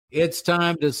It's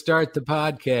time to start the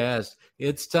podcast.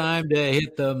 It's time to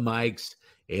hit the mics.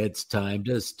 It's time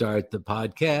to start the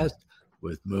podcast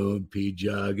with Moon,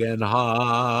 Pjugg, and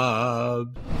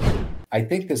Hobbs. I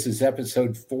think this is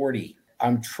episode 40.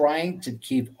 I'm trying to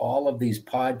keep all of these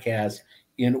podcasts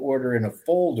in order in a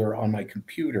folder on my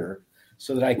computer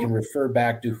so that I can refer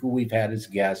back to who we've had as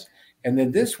guests. And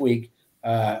then this week,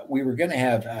 we were going to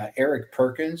have Eric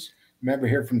Perkins, remember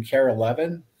here from Care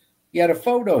 11? He had a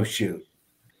photo shoot.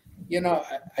 You know,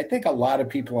 I think a lot of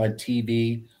people on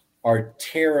TV are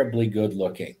terribly good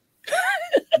looking.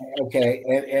 Okay.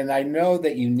 And I know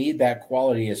that you need that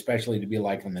quality, especially to be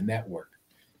like on the network.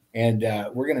 And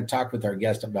we're going to talk with our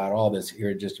guest about all this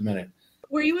here in just a minute.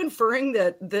 Were you inferring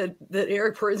that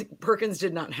Eric Perkins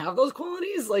did not have those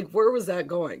qualities? Like, where was that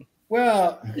going?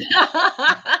 Well,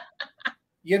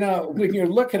 you know, when you're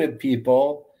looking at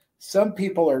people, some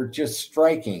people are just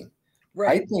striking.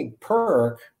 Right. I think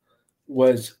Perk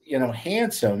was, you know,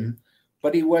 handsome,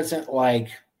 but he wasn't like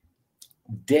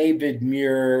David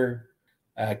Muir,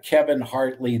 Kevin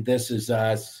Hartley, This Is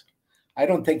Us. I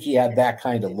don't think he had that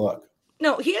kind of look.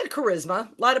 No, he had charisma,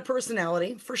 a lot of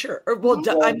personality, for sure.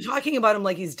 I'm talking about him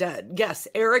like he's dead. Yes,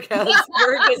 Eric is.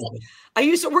 I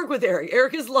used to work with Eric.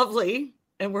 Eric is lovely,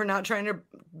 and we're not trying to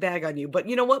bag on you. But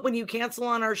you know what? When you cancel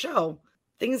on our show,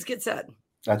 things get said.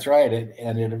 That's right.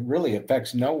 And it really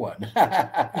affects no one.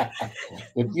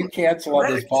 If you cancel on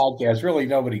this podcast, really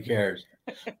nobody cares.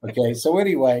 Okay. So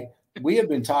anyway, we have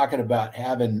been talking about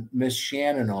having Miss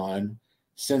Shannan on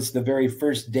since the very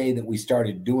first day that we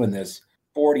started doing this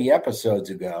 40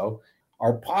 episodes ago.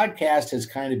 Our podcast has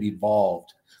kind of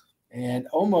evolved and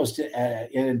almost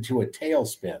into a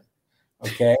tailspin.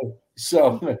 Okay.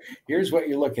 So here's what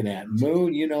you're looking at.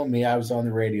 Moon, you know me, I was on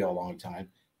the radio a long time.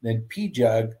 Then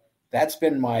Pjugg, that's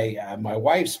been my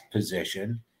wife's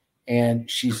position, and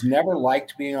she's never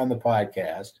liked being on the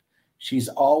podcast. She's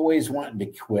always wanting to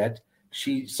quit.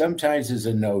 She sometimes is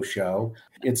a no-show.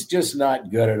 It's just not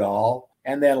good at all.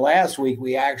 And then last week,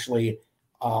 we actually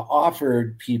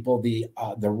offered people the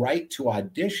right to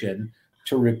audition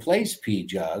to replace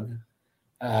Pjugg.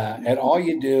 And all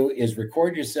you do is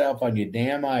record yourself on your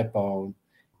damn iPhone.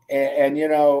 And you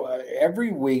know,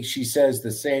 every week she says the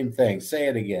same thing. Say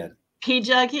it again.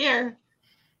 Pjugg here.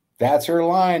 That's her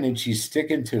line, and she's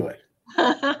sticking to it.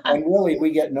 And really, we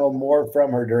get no more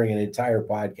from her during an entire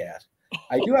podcast.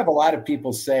 I do have a lot of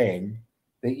people saying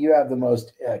that you have the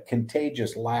most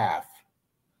contagious laugh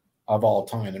of all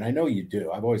time, and I know you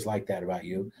do. I've always liked that about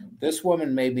you. This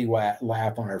woman made me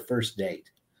laugh on our first date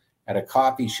at a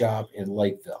coffee shop in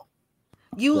Lakeville.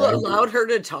 You allowed her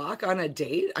to talk on a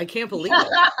date? I can't believe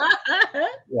it.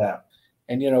 Yeah.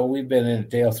 And, you know, we've been in a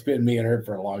tailspin, me and her,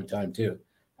 for a long time, too.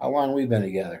 How long have we been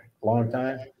together? A long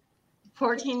time?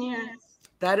 14 years.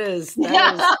 That is, you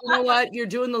know what? You're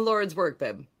doing the Lord's work,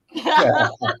 babe. Yeah.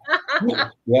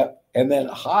 Yep. And then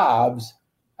Hobbs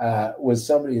was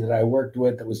somebody that I worked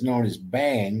with that was known as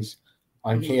Bangs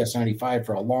on KS95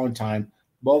 for a long time,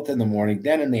 both in the morning,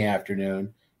 then in the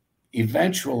afternoon.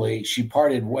 Eventually, she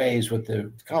parted ways with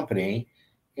the company.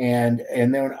 And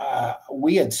then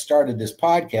we had started this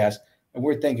podcast. And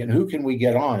we're thinking, who can we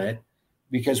get on it?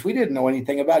 Because we didn't know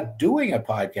anything about doing a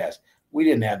podcast. We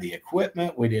didn't have the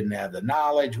equipment. We didn't have the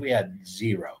knowledge. We had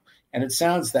zero. And it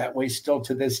sounds that way still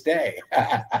to this day.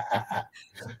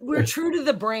 We're true to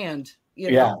the brand.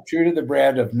 You know? Yeah, true to the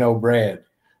brand of no brand.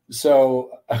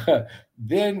 So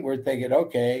then we're thinking,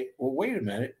 okay, well, wait a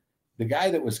minute. The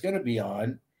guy that was going to be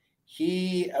on,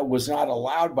 he was not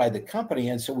allowed by the company.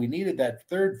 And so we needed that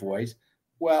third voice.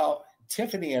 Well,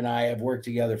 Tiffany and I have worked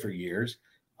together for years,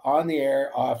 on the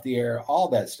air, off the air, all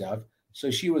that stuff.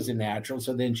 So she was a natural.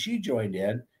 So then she joined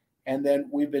in, and then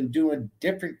we've been doing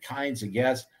different kinds of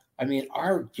guests. I mean,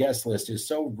 our guest list is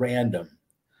so random.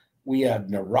 We have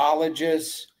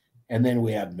neurologists, and then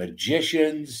we have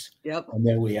magicians, and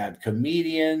then we have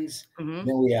comedians,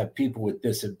 then we have people with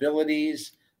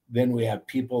disabilities, then we have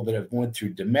people that have went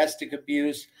through domestic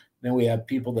abuse, then we have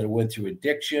people that have went through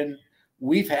addiction.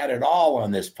 We've had it all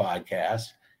on this podcast,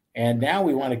 and now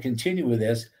we want to continue with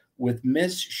this with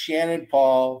Miss Shannan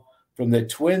Paul from the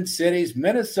Twin Cities,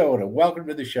 Minnesota. Welcome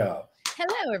to the show.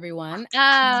 Hello, everyone.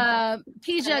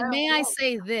 Pjugg, may I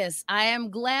say this? I am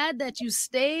glad that you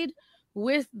stayed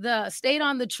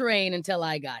on the train until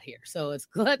I got here. So it's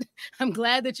good. I'm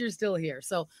glad that you're still here.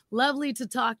 So lovely to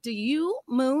talk to you,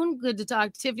 Moon. Good to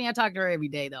talk to Tiffany. I talk to her every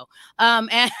day, though.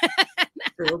 And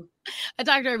I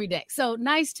talk to her every day. So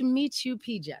nice to meet you,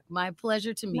 Pjugg. My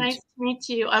pleasure to meet you. Nice to meet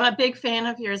you. I'm a big fan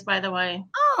of yours, by the way.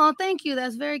 Oh, thank you.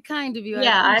 That's very kind of you.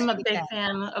 Yeah, I'm a big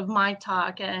fan of my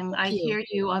talk, and I hear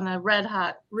you on the Red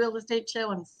Hot Real Estate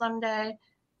Show on Sunday.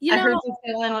 I heard you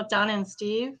fill in with Donna and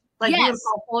Steve, like you and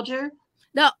Paul Folger.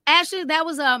 No, actually, that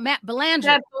was Matt Belanger.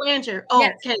 Matt Belanger. Oh,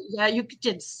 okay. Yeah, you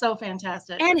did so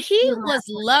fantastic. And he was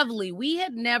lovely. We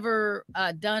had never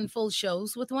done full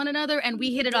shows with one another, and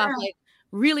we hit it off like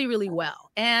really, really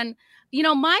well. And, you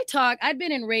know, my talk, I'd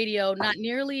been in radio not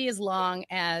nearly as long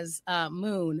as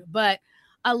Moon, but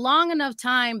a long enough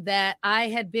time that I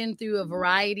had been through a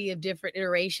variety of different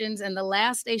iterations. And the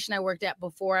last station I worked at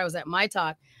before I was at my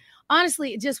talk,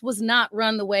 honestly, it just was not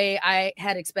run the way I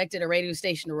had expected a radio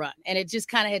station to run. And it just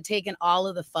kind of had taken all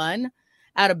of the fun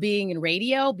out of being in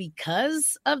radio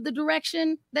because of the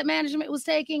direction that management was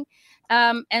taking.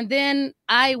 And then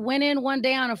I went in one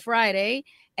day on a Friday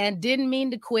and didn't mean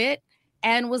to quit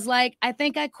and was like, I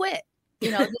think I quit. You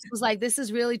know, this was like, this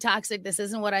is really toxic. This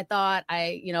isn't what I thought.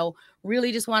 I, you know,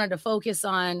 really just wanted to focus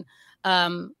on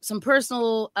some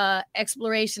personal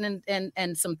exploration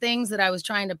and some things that I was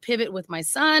trying to pivot with my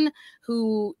son,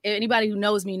 who anybody who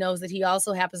knows me knows that he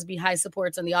also happens to be high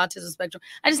supports on the autism spectrum.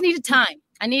 I just needed time.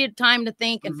 I needed time to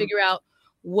think and figure out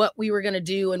what we were going to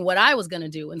do and what I was going to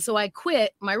do. And so I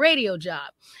quit my radio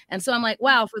job. And so I'm like,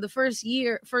 wow, for the first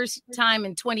time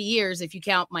in 20 years, if you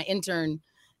count my intern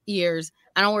years,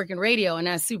 I don't work in radio. And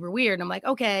that's super weird. And I'm like,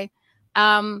 okay.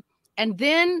 And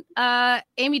then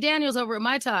Amy Daniels over at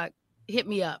My Talk hit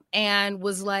me up and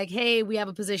was like, hey, we have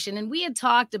a position. And we had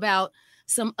talked about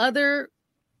some other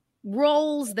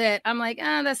roles that I'm like,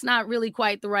 that's not really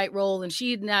quite the right role. And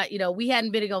she'd not, you know, we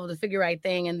hadn't been able to figure right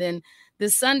thing. And then the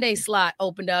Sunday slot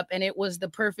opened up and it was the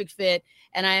perfect fit.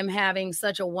 And I am having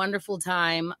such a wonderful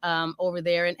time over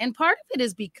there. And part of it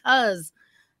is because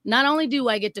not only do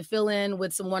I get to fill in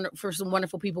with some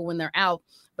wonderful people when they're out,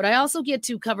 but I also get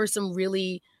to cover some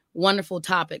really wonderful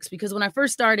topics. Because when I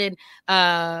first started,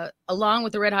 along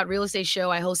with the Red Hot Real Estate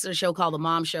Show, I hosted a show called The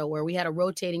Mom Show, where we had a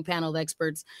rotating panel of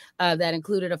experts that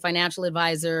included a financial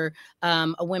advisor,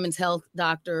 a women's health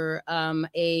doctor,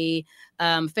 a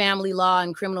family law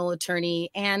and criminal attorney.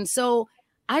 And so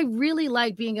I really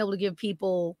like being able to give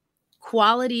people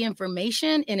quality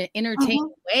information in an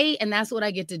entertaining way. And that's what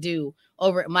I get to do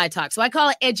over at My Talk. So I call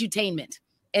it edutainment.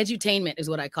 Edutainment is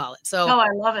what I call it. So I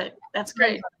love it. That's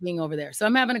great. Being over there. So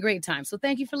I'm having a great time. So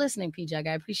thank you for listening, Pjugg.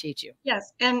 I appreciate you.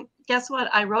 Yes. And guess what?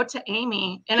 I wrote to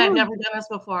Amy, and I've never done this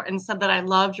before, and said that I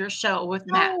loved your show with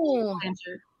Matt.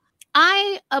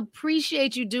 I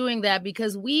appreciate you doing that,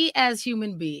 because we as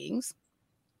human beings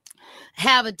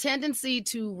have a tendency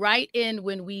to write in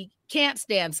when we can't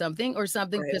stand something or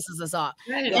something pisses us off.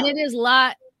 Right. And it is a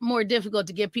lot more difficult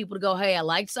to get people to go, hey, I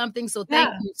liked something. So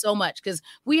thank you so much, because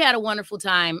we had a wonderful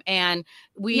time, and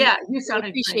we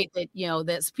appreciate that, you know,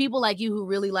 that people like you who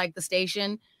really like the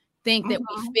station think that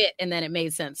we fit and that it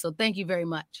made sense. So thank you very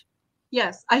much.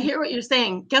 Yes, I hear what you're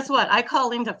saying. Guess what? I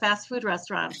call into fast food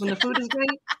restaurants when the food is great.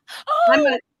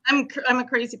 I'm a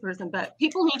crazy person, but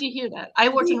people need to hear that. I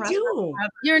worked in restaurants.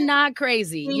 You're not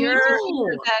crazy. You're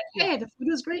that, hey, the food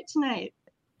was great tonight.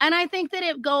 And I think that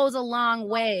it goes a long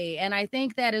way. And I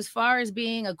think that as far as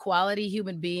being a quality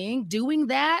human being, doing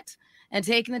that and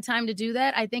taking the time to do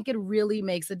that, I think it really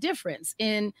makes a difference.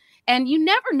 And you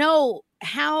never know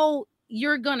how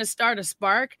you're going to start a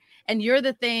spark, and you're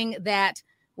the thing that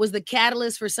was the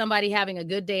catalyst for somebody having a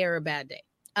good day or a bad day.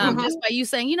 Just by you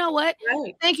saying, you know what,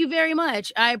 thank you very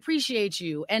much, I appreciate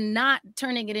you, and not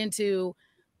turning it into,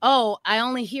 oh, I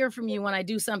only hear from you when I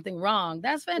do something wrong.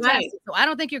 That's fantastic. Right. So I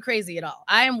don't think you're crazy at all.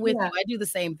 I am with you. I do the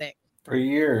same thing. For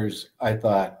years, I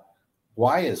thought,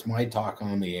 why is My Talk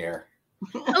on the air?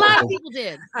 A lot of people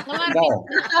did. No,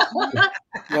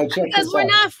 because we're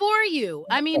not for you.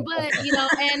 I mean, but, you know,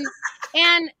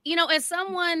 and, you know, as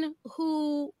someone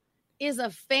who is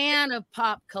a fan of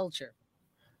pop culture,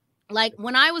 like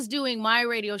when I was doing my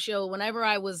radio show, whenever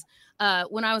I was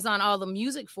when I was on all the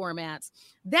music formats,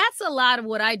 that's a lot of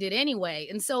what I did anyway.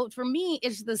 And so for me,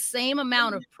 it's the same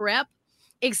amount of prep,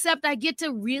 except I get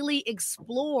to really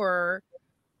explore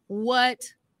what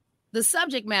the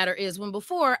subject matter is. When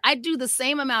before I'd do the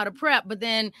same amount of prep, but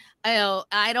then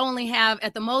I'd only have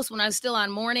at the most, when I was still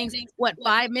on mornings,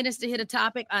 5 minutes to hit a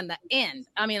topic on the end.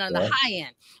 I mean, on the high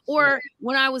end. Or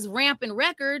when I was ramping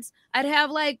records, I'd have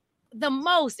like the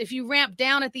most, if you ramp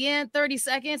down at the end, 30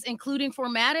 seconds, including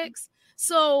formatics.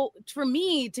 So for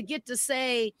me to get to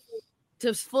say,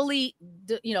 to fully,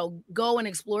 you know, go and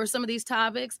explore some of these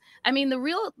topics. I mean, the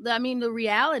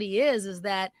reality is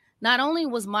that not only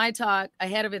was My Talk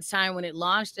ahead of its time when it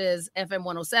launched as FM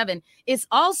 107, it's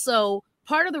also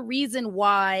part of the reason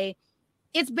why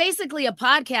it's basically a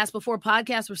podcast before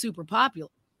podcasts were super popular.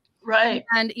 Right.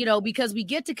 And, you know, because we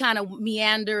get to kind of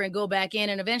meander and go back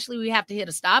in, and eventually we have to hit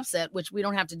a stop set, which we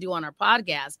don't have to do on our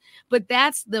podcast. But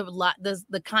that's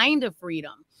the kind of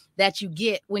freedom that you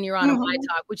get when you're on a My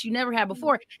Talk, which you never had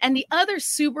before. And the other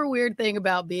super weird thing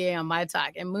about being on My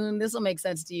Talk, and Moon, this will make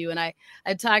sense to you. And I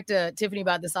talk to Tiffany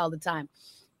about this all the time.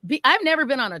 I've never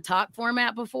been on a talk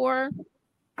format before.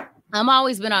 I'm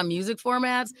always been on music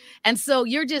formats. And so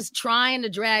you're just trying to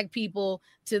drag people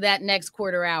to that next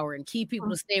quarter hour and keep people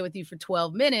to stay with you for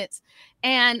 12 minutes.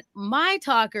 And My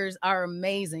Talkers are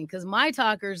amazing because My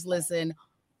Talkers listen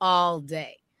all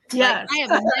day. Yes. Like,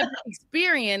 I have never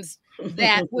experienced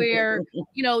that where,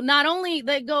 not only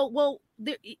they go, well,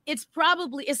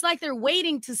 it's like they're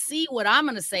waiting to see what I'm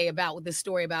going to say about this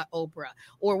story about Oprah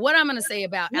or what I'm going to say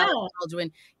about Alec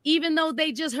Baldwin, even though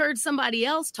they just heard somebody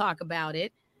else talk about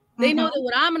it. They know that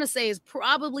what I'm going to say is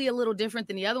probably a little different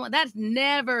than the other one. That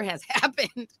never has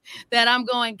happened that I'm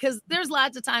going, because there's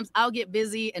lots of times I'll get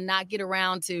busy and not get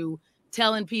around to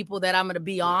telling people that I'm going to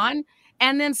be on.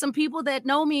 And then some people that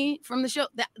know me from the show,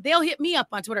 they'll hit me up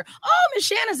on Twitter. Oh, Miss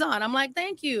Shannan's on. I'm like,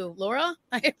 thank you, Laura.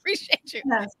 I appreciate you.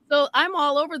 Yes. So I'm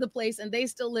all over the place and they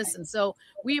still listen. So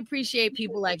we appreciate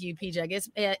people like you, Pjugg.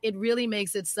 It really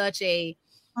makes it such a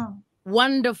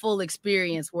wonderful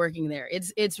experience working there.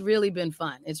 It's really been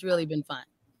fun. It's really been fun.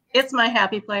 It's my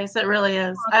happy place. It really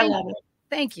is. I love it.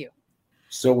 Thank you.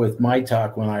 So with My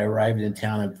Talk, when I arrived in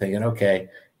town, I'm thinking, okay,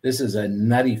 this is a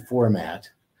nutty format.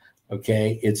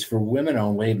 Okay, it's for women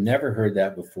only. I've never heard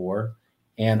that before.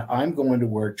 And I'm going to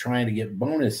work trying to get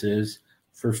bonuses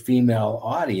for female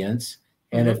audience.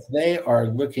 And if they are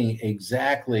looking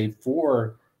exactly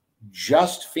for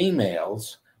just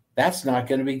females, that's not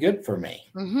going to be good for me.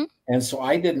 And so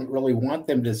I didn't really want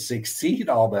them to succeed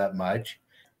all that much.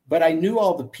 But I knew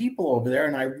all the people over there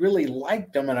and I really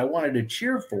liked them and I wanted to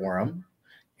cheer for them.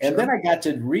 And then I got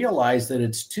to realize that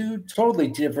it's two totally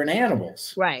different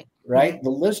animals. Right. Right. The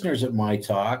listeners at My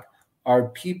Talk are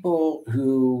people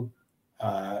who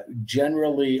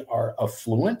generally are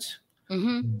affluent,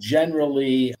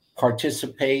 generally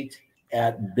participate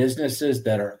at businesses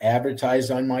that are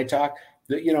advertised on My Talk.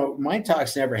 My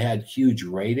Talk's never had huge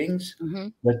ratings,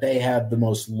 but they have the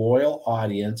most loyal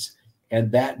audience,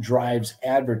 and that drives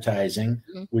advertising,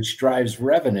 which drives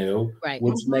revenue,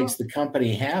 which makes the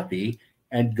company happy.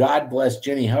 And God bless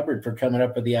Jenny Hubbard for coming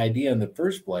up with the idea in the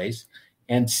first place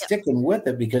and sticking with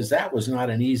it, because that was not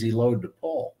an easy load to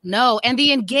pull. No, and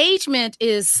the engagement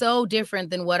is so different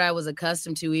than what I was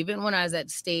accustomed to, even when I was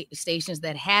at stations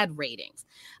that had ratings.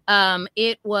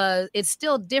 It's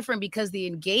still different because the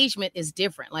engagement is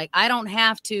different. Like, I don't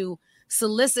have to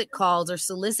solicit calls or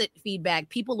solicit feedback.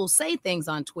 People will say things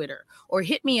on Twitter or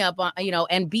hit me up on,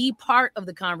 and be part of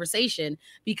the conversation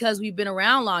because we've been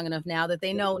around long enough now that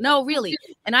they know, no, really.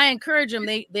 And I encourage them,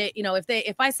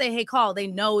 if I say, hey, call, they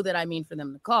know that I mean for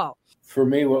them to call. For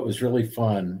me, what was really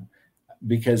fun,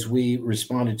 because we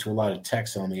responded to a lot of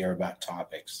texts on the air about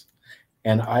topics,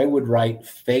 and I would write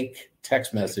fake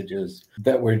text messages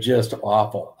that were just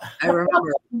awful. I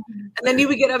remember. And then you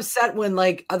would get upset when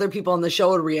like other people on the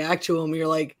show would react to them. You're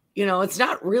like, it's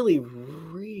not really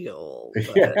real.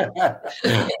 No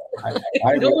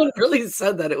one really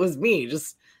said that. It was me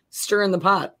just stirring the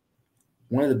pot.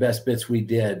 One of the best bits we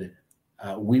did,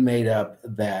 we made up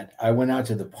that I went out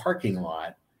to the parking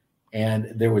lot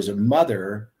and there was a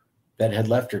mother that had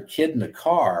left her kid in the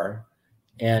car,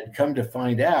 and come to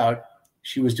find out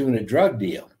she was doing a drug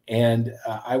deal. And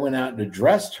I went out and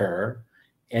addressed her,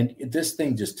 and this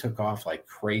thing just took off like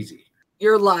crazy.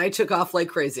 Your lie took off like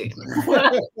crazy.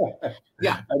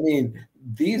 Yeah. I mean,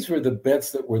 these were the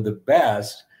bits that were the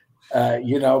best,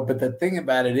 but the thing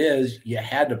about it is you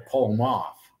had to pull them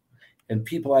off, and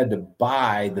people had to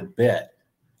buy the bit,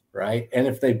 right? And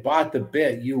if they bought the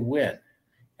bit, you win.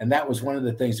 And that was one of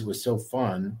the things that was so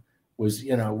fun was,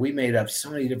 we made up so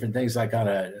many different things, like on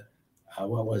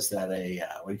what was that?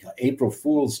 April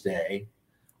Fool's Day.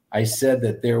 I said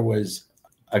that there was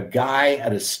a guy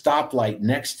at a stoplight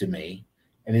next to me,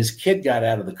 and his kid got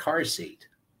out of the car seat.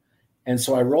 And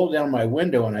so I rolled down my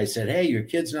window and I said, hey, your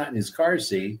kid's not in his car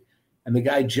seat. And the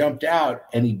guy jumped out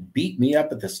and he beat me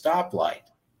up at the stoplight.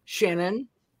 Shannan?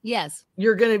 Yes.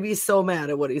 You're going to be so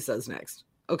mad at what he says next.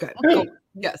 Okay.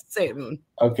 Yes, say it, Moon.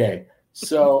 Okay.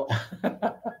 So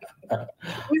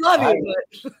we love you.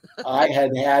 I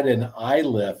had an eye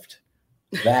lift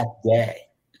that day,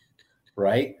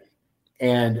 right?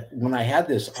 And when I had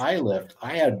this eye lift,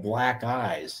 I had black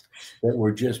eyes that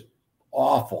were just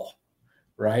awful,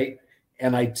 right?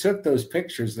 And I took those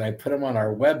pictures and I put them on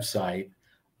our website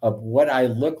of what I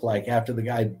looked like after the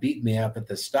guy beat me up at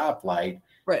the stoplight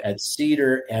at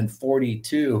Cedar and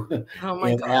 42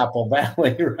 in Apple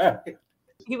Valley, right?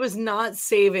 He was not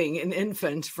saving an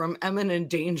infant from imminent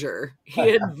danger. He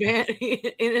had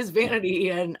in his vanity, he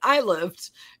had an eye lift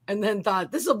and then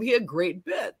thought, this will be a great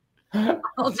bit.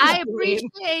 I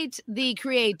appreciate the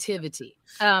creativity.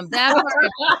 That's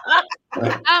but you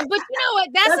know what?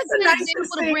 That's a good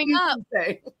example to bring up.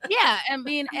 Yeah, I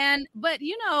mean, but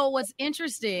you know what's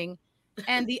interesting,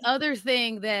 and the other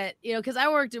thing that, you know, because I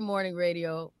worked in morning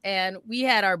radio and we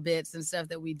had our bits and stuff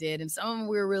that we did, and some of them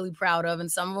we were really proud of, and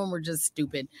some of them were just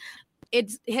stupid.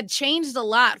 It had changed a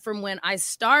lot from when I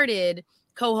started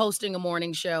co-hosting a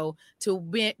morning show to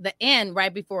the end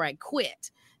right before I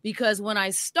quit. Because when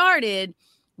I started,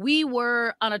 we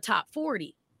were on a top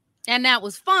 40, and that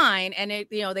was fine. And it,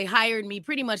 you know, they hired me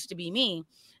pretty much to be me.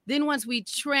 Then once we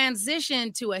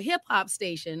transitioned to a hip hop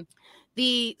station,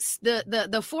 the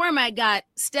format got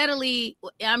steadily,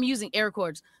 I'm using air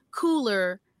quotes,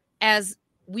 cooler as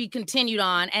we continued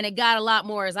on, and it got a lot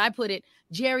more, as I put it,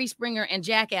 Jerry Springer and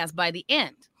Jackass by the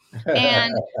end.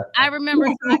 And I remember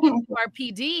talking to our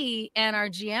PD and our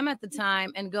GM at the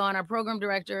time, and going, our program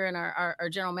director and our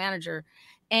general manager,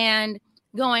 and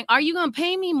going, are you going to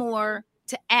pay me more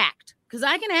to act? Because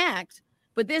I can act,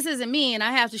 but this isn't me, and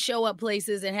I have to show up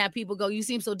places and have people go, you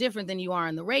seem so different than you are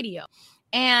on the radio.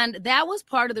 And that was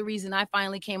part of the reason I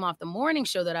finally came off the morning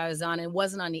show that I was on and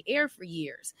wasn't on the air for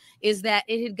years, is that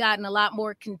it had gotten a lot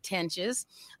more contentious.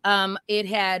 It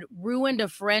had ruined a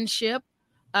friendship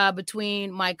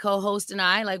between my co-host and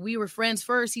I. Like, we were friends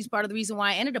first. He's part of the reason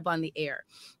why I ended up on the air,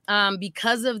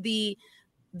 because of the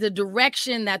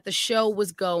direction that the show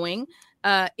was going.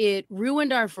 It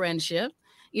ruined our friendship.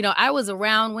 You know, I was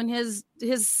around when his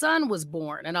son was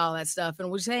born and all that stuff, and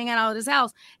was hanging out at his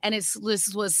house. And this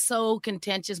was so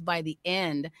contentious by the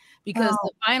end, because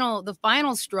the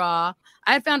final straw,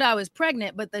 I found out I was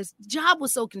pregnant, but the job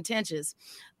was so contentious.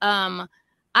 I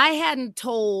hadn't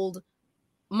told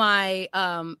my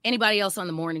anybody else on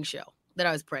the morning show that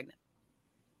I was pregnant.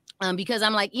 Because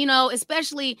I'm like, you know,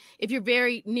 especially if you're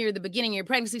very near the beginning of your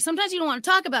pregnancy, sometimes you don't want to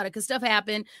talk about it because stuff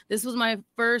happened. This was my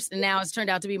first, and now it's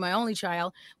turned out to be my only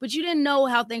child, but you didn't know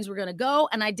how things were going to go.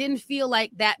 And I didn't feel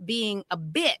like that being a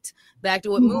bit, back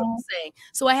to what Moon was saying.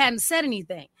 So I hadn't said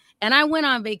anything. And I went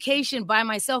on vacation by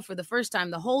myself for the first time.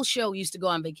 The whole show used to go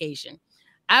on vacation.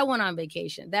 I went on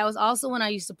vacation. That was also when I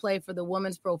used to play for the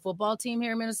women's pro football team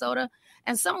here in Minnesota.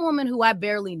 And some woman who I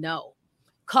barely know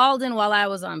called in while I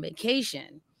was on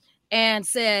vacation and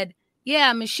said,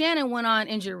 yeah, Miss Shannan went on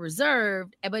injured reserve,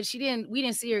 but we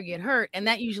didn't see her get hurt. And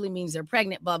that usually means they're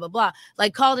pregnant, blah, blah, blah.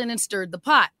 Like, called in and stirred the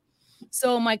pot.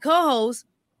 So my co-host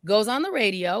goes on the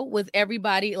radio with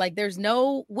everybody. Like, there's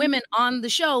no women on the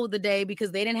show the day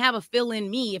because they didn't have a fill-in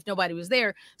me if nobody was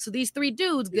there. So these three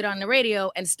dudes get on the radio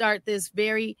and start this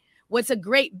what's a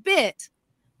great bit,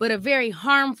 but a very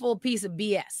harmful piece of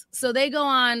BS. So they go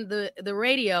on the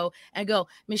radio and go,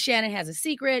 Miss Shannan has a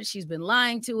secret. She's been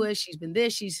lying to us. She's been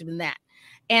this, she's been that.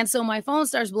 And so my phone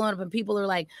starts blowing up and people are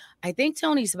like, I think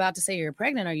Tony's about to say you're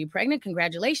pregnant. Are you pregnant?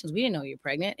 Congratulations. We didn't know you're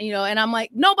pregnant. You know, and I'm like,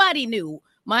 nobody knew.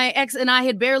 My ex and I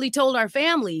had barely told our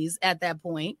families at that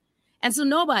point. And so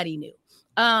nobody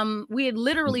knew. We had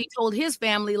literally told his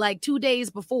family like 2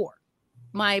 days before.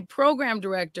 My program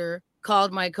director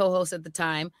called my co-host at the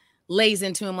time, lays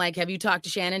into him like, have you talked to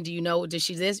Shannan? Do you know, does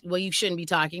she this? Well, you shouldn't be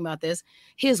talking about this.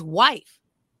 His wife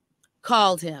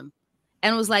called him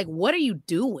and was like, what are you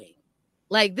doing?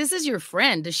 Like, this is your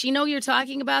friend. Does she know you're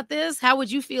talking about this? How would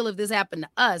you feel if this happened to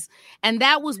us? And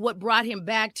that was what brought him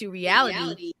back to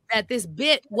reality that this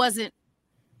bit wasn't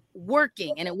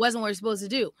working and it wasn't what we're supposed to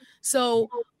do. So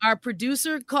our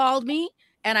producer called me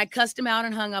and I cussed him out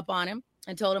and hung up on him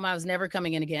and told him I was never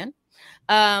coming in again.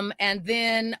 And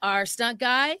then our stunt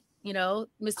guy, you know,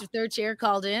 Mr. Third Chair,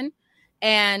 called in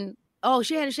and,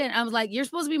 Shannan. I was like, you're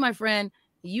supposed to be my friend.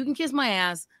 You can kiss my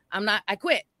ass. I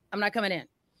quit. I'm not coming in.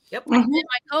 Yep. And then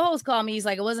my co-host called me. He's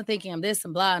like, I wasn't thinking I'm this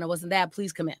and blah, and I wasn't that.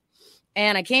 Please come in.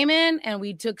 And I came in and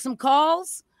we took some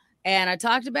calls and I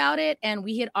talked about it. And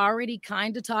we had already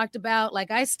kind of talked about, like,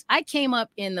 I came up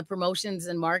in the promotions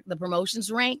and the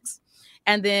promotions ranks,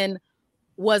 and then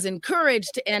was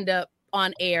encouraged to end up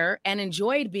on air and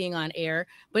enjoyed being on air,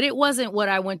 but it wasn't what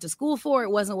I went to school for.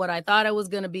 It wasn't what I thought I was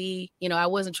going to be. You know, I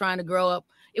wasn't trying to grow up.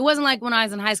 It wasn't like when I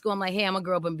was in high school, I'm like, hey, I'm going to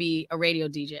grow up and be a radio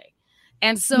DJ.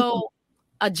 And so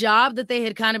a job that they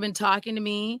had kind of been talking to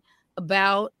me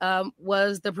about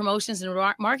was the promotions and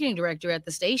marketing director at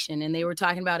the station. And they were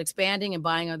talking about expanding and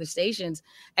buying other stations.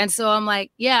 And so I'm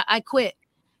like, yeah, I quit.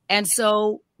 And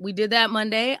so we did that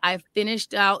Monday. I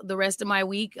finished out the rest of my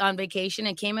week on vacation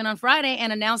and came in on Friday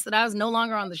and announced that I was no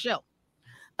longer on the show.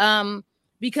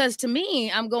 Because to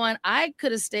me, I'm going, I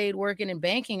could have stayed working in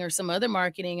banking or some other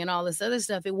marketing and all this other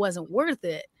stuff. It wasn't worth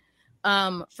it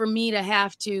for me to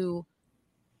have to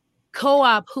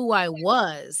co-op who I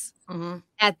was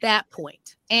at that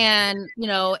point. And, you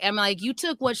know, I'm like, you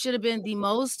took what should have been the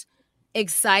most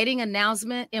exciting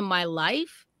announcement in my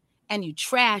life and you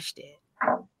trashed it.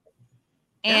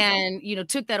 And, you know,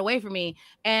 took that away from me.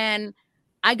 And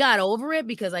I got over it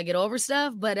because I get over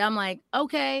stuff, but I'm like,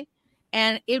 okay.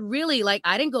 And it really, like,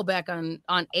 I didn't go back on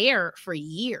air for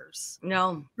years.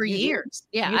 No. For years.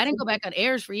 Yeah, I didn't go back on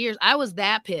airs for years. I was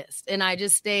that pissed. And I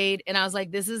just stayed and I was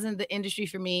like, this isn't the industry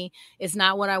for me. It's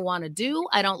not what I want to do.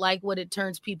 I don't like what it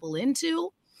turns people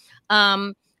into.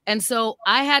 And so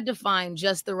I had to find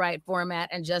just the right format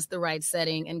and just the right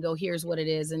setting and go, here's what it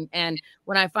is. And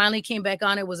when I finally came back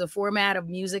on, it was a format of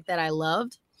music that I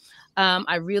loved.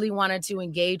 I really wanted to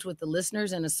engage with the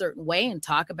listeners in a certain way and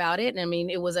talk about it. And I mean,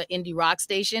 it was an indie rock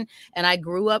station. And I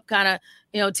grew up kind of,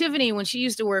 you know, Tiffany, when she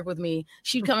used to work with me,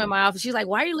 she'd come in my office. She's like,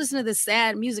 why are you listening to this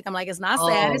sad music? I'm like, it's not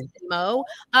sad, it's emo.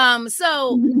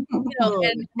 So, you know,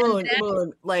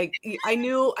 Moon, like I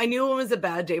knew it was a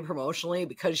bad day promotionally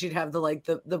because she'd have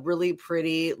the really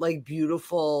pretty, like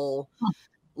beautiful,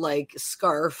 like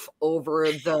scarf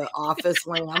over the office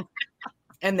lamp.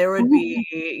 And there would be,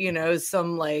 you know,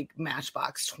 some like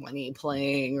Matchbox 20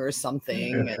 playing or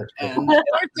something. And or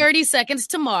 30 Seconds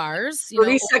to Mars.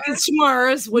 30 Seconds to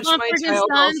Mars, which my child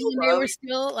also they were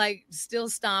still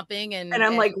stomping. And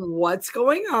I'm like, what's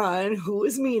going on? Who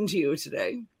is mean to you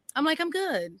today? I'm like, I'm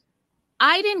good.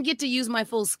 I didn't get to use my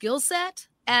full skill set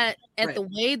at the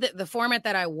way that the format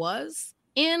that I was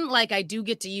in, like I do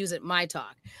get to use it my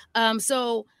talk.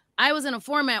 So I was in a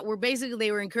format where basically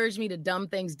they were encouraging me to dumb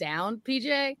things down,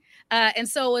 PJ. And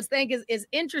so what's is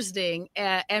interesting.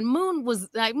 And Moon was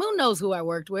like, Moon knows who I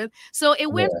worked with. So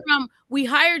it went from, we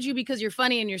hired you because you're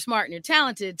funny and you're smart and you're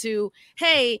talented to,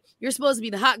 hey, you're supposed to be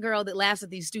the hot girl that laughs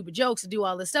at these stupid jokes and do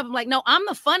all this stuff. I'm like, no, I'm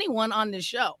the funny one on this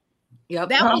show. Yep.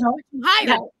 That was what you hired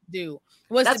to do.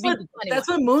 That's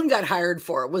what Moon got hired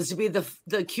for, was to be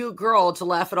the cute girl to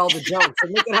laugh at all the jokes.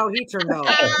 And look at how he turned out.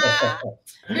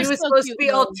 He was supposed to be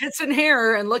all tits and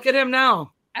hair, and look at him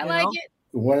now. I like it.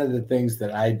 One of the things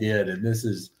that I did, and this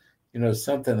is, you know,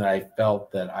 something that I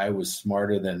felt that I was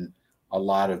smarter than a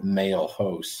lot of male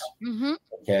hosts. Mm-hmm.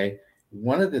 Okay.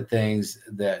 One of the things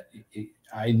that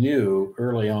I knew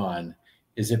early on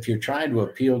is if you're trying to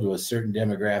appeal to a certain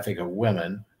demographic of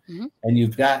women, and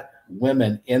you've got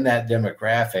women in that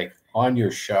demographic on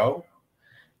your show,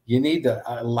 you need to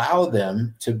allow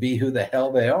them to be who the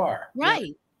hell they are.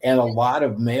 Right. And a lot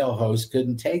of male hosts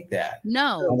couldn't take that.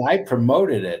 No. And I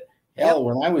promoted it. Hell,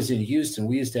 when I was in Houston,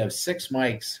 we used to have 6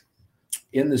 mics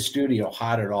in the studio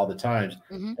hot at all the times.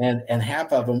 And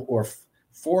half of them, or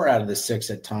 4 out of the 6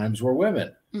 at times, were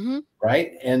women.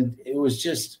 Right. And it was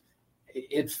just,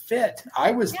 it fit.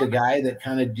 I was the guy that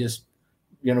kind of just,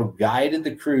 you know, guided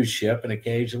the cruise ship and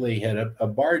occasionally hit a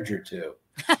barge or two.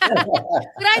 But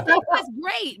I think that's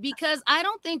great, because I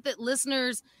don't think that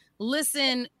listeners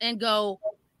listen and go,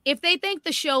 if they think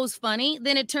the show's funny,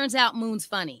 then it turns out Moon's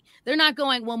funny. They're not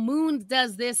going, well, Moon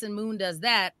does this and Moon does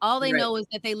that. All they know is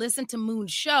that they listen to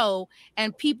Moon's show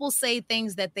and people say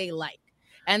things that they like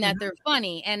and that they're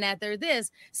funny and that they're this.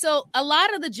 So a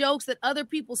lot of the jokes that other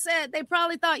people said, they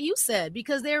probably thought you said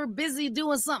because they were busy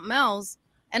doing something else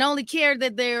and only cared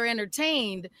that they were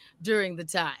entertained during the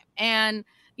time. And,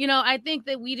 you know, I think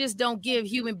that we just don't give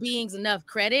human beings enough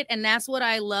credit. And that's what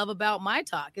I love about my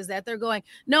talk, is that they're going,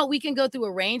 no, we can go through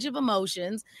a range of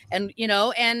emotions, and, you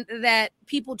know, and that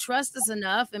people trust us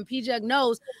enough. And Pjugg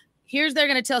knows, they're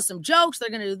going to tell some jokes. They're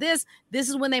going to do this. This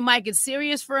is when they might get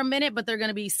serious for a minute, but they're going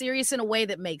to be serious in a way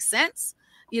that makes sense.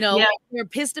 You know, if you're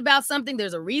pissed about something,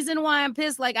 there's a reason why I'm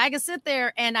pissed. Like, I can sit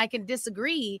there and I can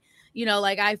disagree. You know,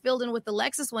 like I filled in with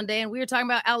Alexis one day and we were talking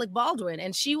about Alec Baldwin,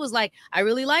 and she was like, I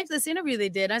really liked this interview they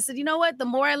did. And I said, you know what? The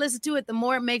more I listen to it, the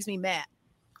more it makes me mad.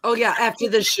 Oh yeah. After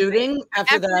the shooting,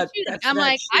 after that, I'm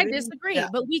like, I disagree,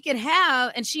 but we could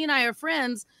have, and she and I are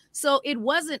friends. So it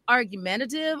wasn't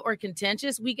argumentative or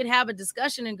contentious. We could have a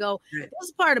discussion and go,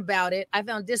 this part about it I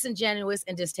found disingenuous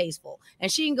and distasteful.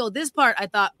 And she can go, this part I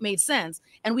thought made sense.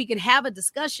 And we could have a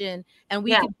discussion, and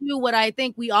we could do what I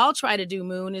think we all try to do,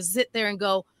 Moon, is sit there and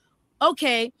go,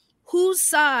 okay, whose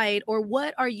side or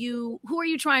who are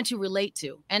you trying to relate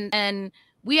to? And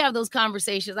we have those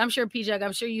conversations. I'm sure, Pjugg,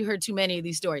 I'm sure you heard too many of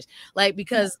these stories, like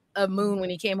because of Moon when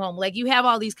he came home. Like, you have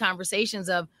all these conversations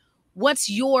of what's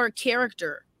your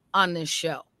character on this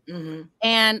show.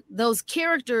 And those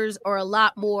characters are a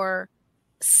lot more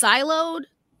siloed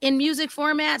in music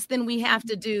formats than we have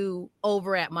to do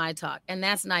over at My Talk. And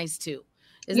that's nice too,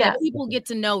 is that people get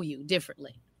to know you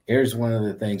differently. Here's one of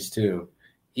the things too.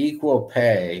 Equal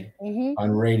pay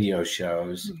on radio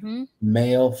shows,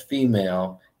 male,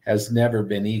 female, has never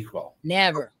been equal.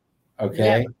 Never.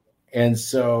 Okay. And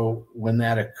so when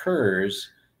that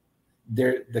occurs,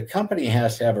 the company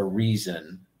has to have a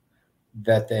reason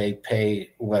that they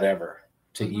pay whatever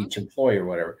to each employee or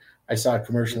whatever. I saw a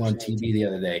commercial on TV the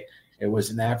other day. It was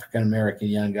an African-American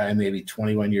young guy, maybe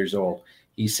 21 years old.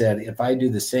 He said, if I do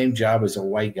the same job as a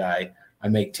white guy, I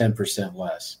make 10%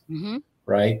 less.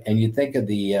 Right. And you think of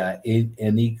the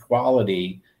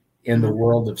inequality in the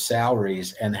world of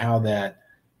salaries and how that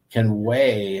can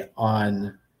weigh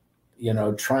on, you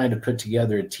know, trying to put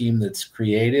together a team that's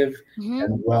creative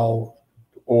and well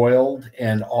oiled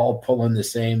and all pulling the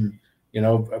same, you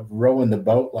know, rowing the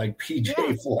boat like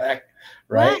PJ Fleck,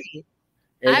 right?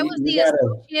 I was the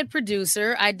associate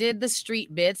producer. I did the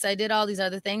street bits. I did all these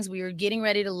other things. We were getting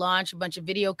ready to launch a bunch of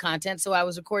video content. So I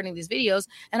was recording these videos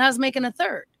and I was making a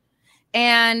third.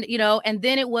 And, you know, and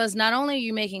then it was not only are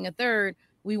you making a third,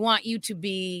 we want you to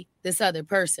be this other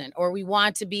person, or we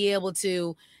want to be able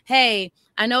to, hey,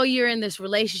 I know you're in this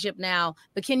relationship now,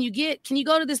 but can you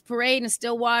go to this parade in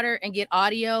Stillwater and get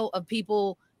audio of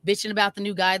people bitching about the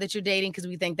new guy that you're dating? Because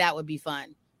we think that would be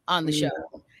fun on the show.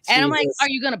 And I'm like, are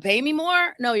you going to pay me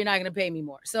more? No, you're not going to pay me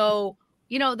more. So,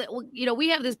 you know, we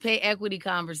have this pay equity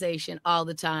conversation all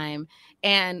the time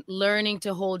and learning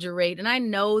to hold your rate. And I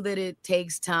know that it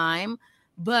takes time,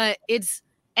 but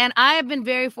and I have been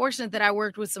very fortunate that I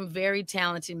worked with some very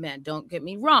talented men. Don't get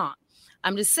me wrong.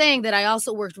 I'm just saying that I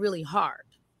also worked really hard.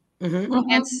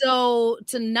 And so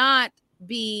to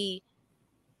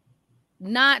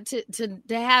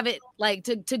have it like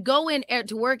to go in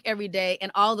to work every day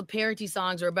and all the parody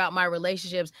songs are about my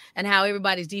relationships and how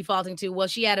everybody's defaulting to, well,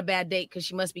 she had a bad date because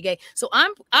she must be gay. So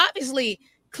I'm obviously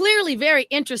clearly very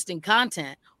interesting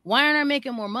content. Why aren't I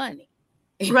making more money?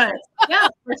 Right. Yeah,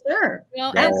 for sure.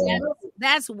 You know,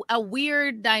 that's a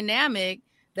weird dynamic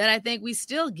that I think we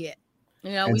still get.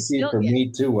 You know, and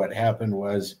me too, what happened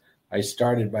was I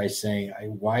started by saying,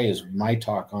 why is my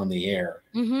talk on the air?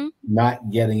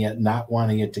 Not getting it, not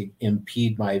wanting it to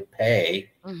impede my pay,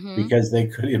 because they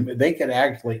could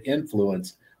actually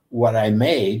influence what I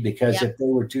made, because if they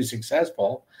were too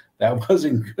successful, that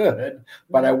wasn't good.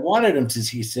 But I wanted them to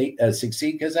succeed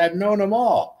because I've known them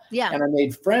all. Yeah. And I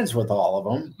made friends with all of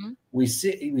them. We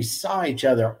saw each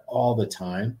other all the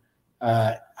time.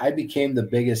 I became the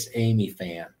biggest Amy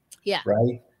fan. Yeah.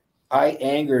 Right. I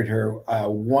angered her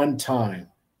one time.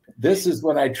 This is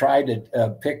when I tried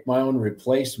to pick my own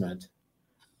replacement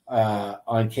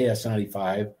on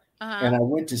KS95. And I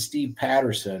went to Steve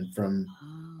Patterson from,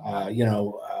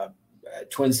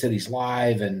 Twin Cities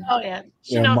Live and,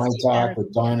 My Talk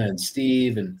with Donna and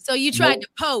Steve. And so you tried to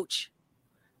poach.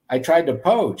 I tried to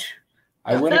poach.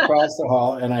 I went across the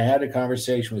hall and I had a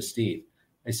conversation with Steve.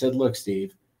 I said, look,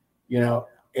 Steve, you know,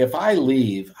 if I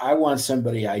leave, I want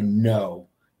somebody I know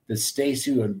that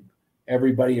Stacey and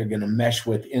everybody are going to mesh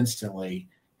with instantly.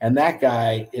 And that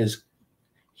guy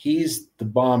he's the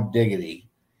bomb diggity,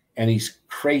 and he's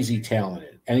crazy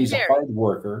talented, and he's a hard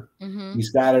worker. He's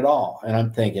got it all. And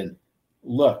I'm thinking,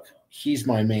 look, he's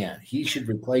my man. He should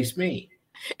replace me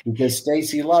because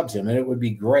Stacey loves him and it would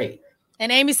be great.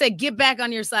 And Amy said, get back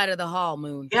on your side of the hall,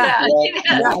 Moon. Yeah.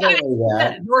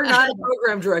 We're not a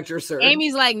program director, sir.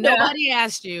 Amy's like, nobody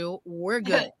asked you. We're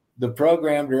good. The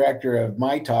program director of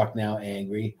My Talk now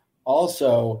angry.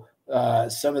 Also,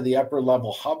 some of the upper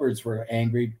level Hubbards were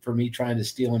angry for me trying to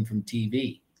steal him from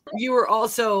TV. You were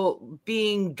also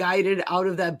being guided out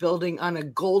of that building on a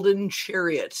golden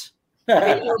chariot. You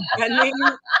were bending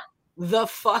the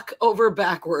fuck over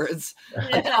backwards,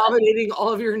 accommodating all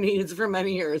of your needs for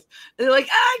many years. And they're like,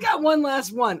 I got one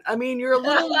last one. I mean, you're a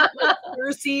little like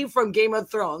Cersei from Game of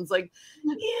Thrones. Like,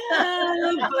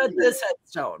 yeah, but this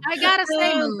headstone. I gotta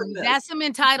say, Moon, that's some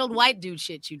entitled white dude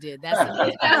shit you did. That's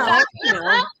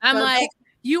I'm like,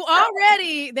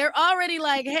 they're already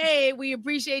like, hey, we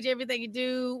appreciate everything you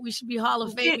do. We should be Hall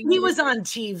of Fame. He was on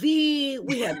TV.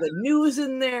 We had the news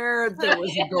in there. There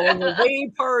was a going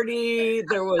away party.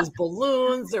 There was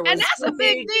balloons. And that's a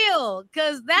big deal,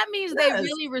 because that means they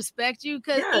really respect you.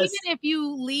 Because even if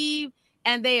you leave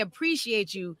and they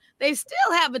appreciate you, they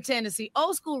still have a tendency.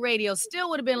 Old school radio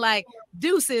still would have been like,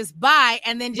 deuces, bye.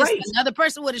 And then just another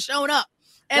person would have shown up.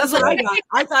 That's what I got.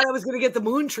 I thought I was going to get the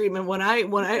Moon treatment when I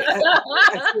did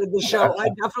the show. I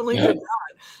definitely did not.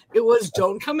 It was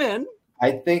don't come in.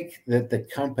 I think that the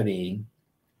company,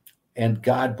 and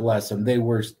God bless them, they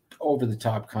were over the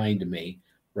top kind to me,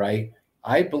 right?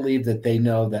 I believe that they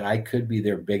know that I could be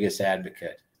their biggest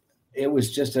advocate. It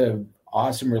was just an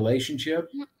awesome relationship.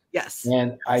 Yes.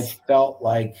 And I felt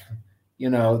like,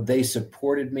 they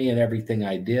supported me in everything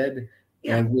I did.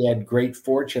 Yeah. And we had great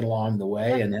fortune along the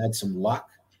way and had some luck.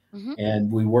 And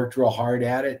we worked real hard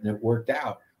at it and it worked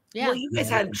out. Yeah. Well, you guys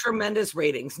had tremendous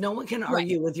ratings. No one can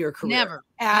argue with your career. Never.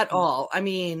 At all. I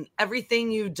mean,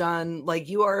 everything you've done, like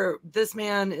this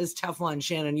man is Teflon,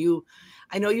 Shannon.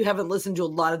 I know you haven't listened to a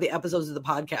lot of the episodes of the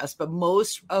podcast, but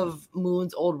most of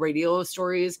Moon's old radio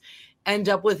stories end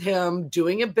up with him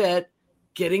doing a bit,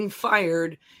 getting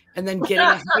fired, and then getting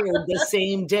hired the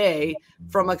same day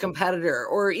from a competitor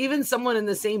or even someone in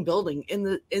the same building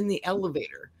in the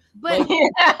elevator. But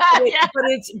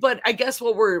But I guess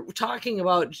what we're talking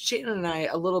about, Shannon and I,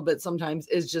 a little bit sometimes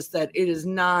is just that it is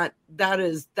not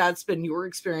that's been your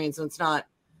experience, and it's not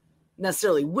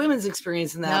necessarily women's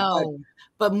experience in that. No.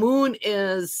 But Moon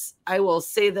is, I will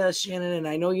say this, Shannon, and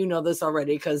I know you know this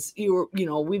already because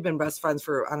we've been best friends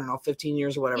for, I don't know, 15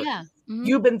 years or whatever. Yeah. Mm-hmm.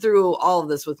 You've been through all of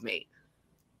this with me.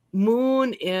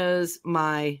 Moon is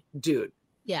my dude.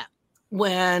 Yeah.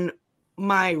 When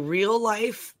my real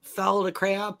life fell to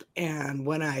crap and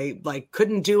when I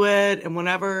couldn't do it and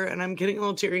whatever, and I'm getting a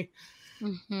little teary,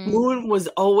 Moon was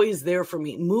always there for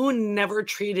me. Moon never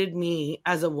treated me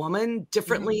as a woman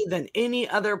differently than any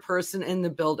other person in the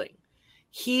building.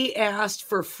 He asked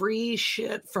for free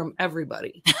shit from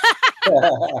everybody.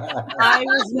 I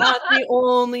was not the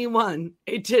only one.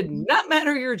 It did not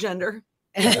matter your gender.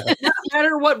 It did not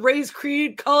matter what race,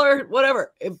 creed, color,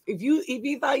 whatever. If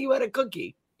he thought you had a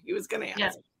cookie, he was going to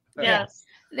ask. Yes.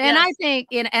 And I think,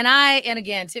 and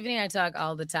again, Tiffany and I talk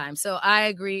all the time. So I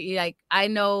agree. Like, I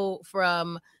know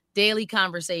from daily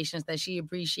conversations that she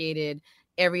appreciated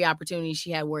every opportunity she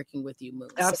had working with you, Moon.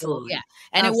 Absolutely. So, yeah.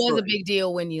 And it was a big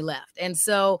deal when you left. And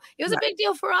so it was a big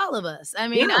deal for all of us.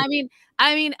 You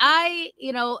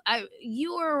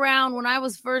were around when I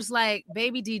was first like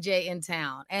baby DJ in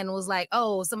town and was like,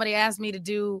 oh, somebody asked me to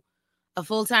do a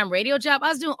full-time radio job. I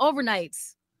was doing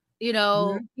overnights.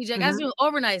 Pjugg, I was doing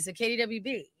overnights at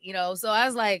KDWB, so I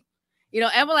was like, and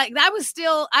I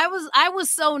was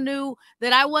so new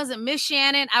that I wasn't Miss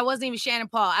Shannon. I wasn't even Shannon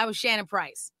Paul. I was Shannon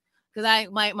Price. Because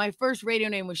my first radio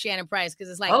name was Shannon Price.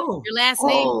 Because it's like your last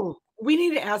name. We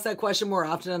need to ask that question more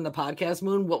often on the podcast,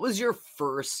 Moon. What was your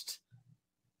first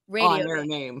radio on-air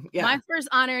name? Yeah. My first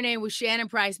on-air name was Shannon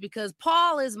Price because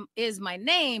Paul is my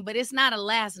name, but it's not a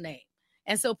last name.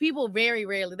 And so people very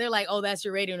rarely, they're like, oh, that's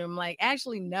your radio name. I'm like,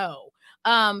 actually, no.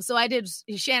 So I did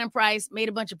Shannon Price, made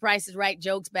a bunch of Prices Right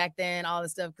jokes back then, all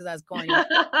this stuff because I was corny.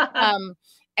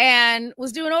 And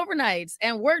was doing overnights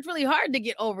and worked really hard to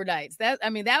get overnights. That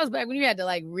was back when you had to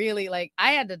I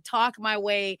had to talk my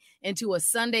way into a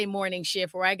Sunday morning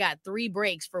shift where I got 3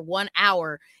 breaks for 1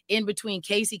 hour in between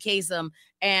Casey Kasem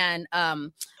and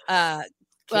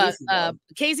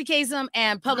Casey Kasem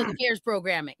and public affairs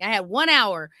programming. I had 1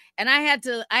 hour and I had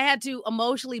to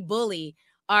emotionally bully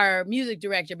our music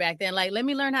director back then. Like, let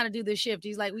me learn how to do this shift.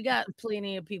 He's like, we got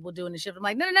plenty of people doing the shift. I'm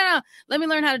like, no. Let me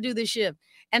learn how to do this shift.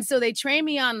 And so they trained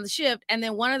me on the shift. And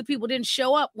then one of the people didn't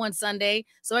show up one Sunday.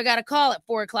 So I got a call at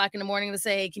 4:00 in the morning to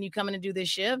say, hey, can you come in and do this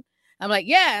shift? I'm like,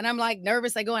 yeah. And I'm like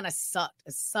nervous. I go and I sucked.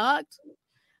 It sucked.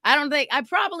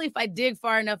 If I dig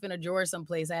far enough in a drawer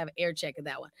someplace, I have an air check of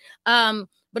that one.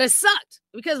 But it sucked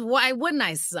because why wouldn't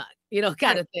I suck?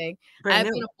 Kind of thing. I've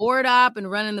been a board op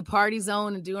and running the party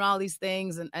zone and doing all these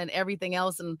things and everything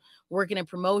else and working in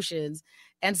promotions.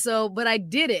 And so, but I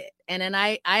did it. And then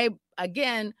I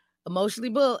again, emotionally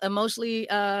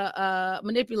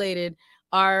manipulated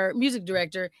our music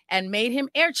director and made him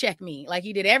air check me like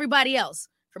he did everybody else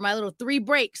for my little 3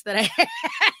 breaks that I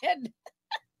had.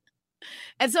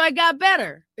 And so I got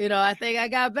better, I think I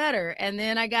got better. And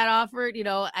then I got offered,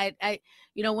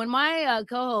 when my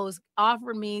co-host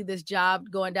offered me this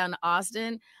job going down to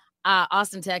Austin,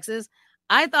 Texas,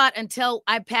 I thought until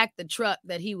I packed the truck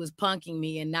that he was punking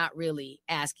me and not really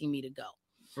asking me to go.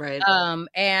 Right.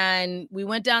 And we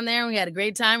went down there and we had a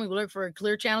great time. We worked for a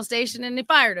Clear Channel station and they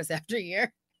fired us after a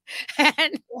year.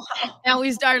 And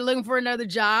we started looking for another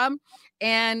job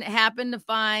and happened to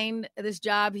find this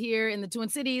job here in the Twin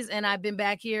Cities. And I've been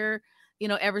back here,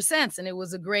 ever since. And it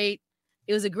was a great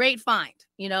find,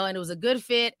 and it was a good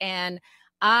fit. And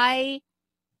I,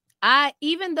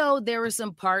 even though there were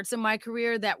some parts of my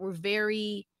career that were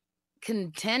very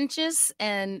contentious,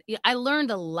 and I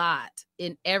learned a lot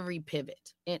in every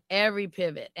pivot. And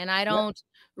I don't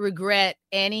regret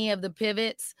any of the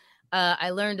pivots.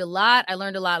 I learned a lot. I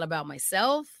learned a lot about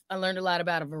myself. I learned a lot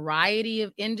about a variety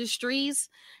of industries.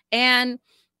 And,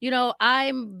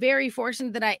 I'm very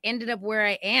fortunate that I ended up where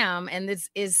I am. And this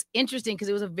is interesting because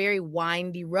it was a very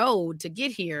windy road to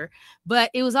get here. But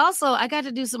it was also, I got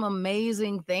to do some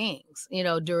amazing things,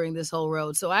 during this whole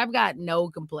road. So I've got no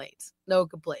complaints.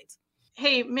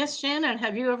 Hey, Miss Shannon,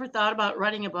 have you ever thought about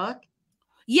writing a book?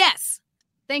 Yes.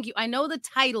 Thank you. I know the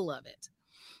title of it.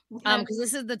 Because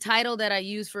this is the title that I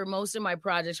use for most of my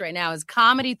projects right now is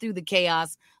Comedy Through the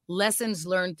Chaos, Lessons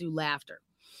Learned Through Laughter.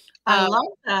 I love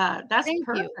that. That's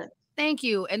perfect. Thank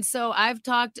you. And so I've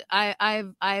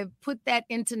put that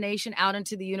intonation out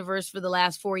into the universe for the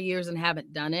last 4 years and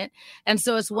haven't done it. And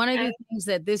so it's one of the things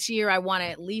that this year I want to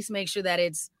at least make sure that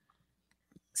it's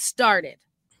started.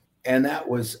 And that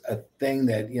was a thing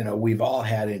that, we've all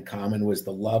had in common was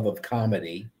the love of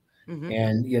comedy. Mm-hmm.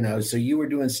 And, so you were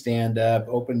doing stand-up,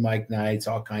 open mic nights,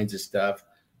 all kinds of stuff.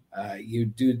 You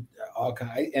do all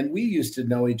kinds, and we used to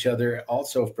know each other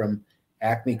also from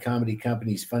Acme Comedy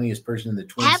Company's Funniest Person in the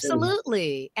Twin Cities.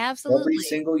 Absolutely. Every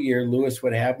single year, Lewis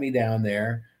would have me down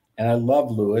there, and I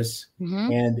love Lewis.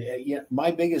 Mm-hmm. And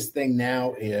my biggest thing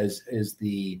now is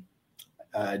the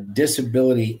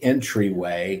disability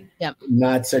entryway. Yep.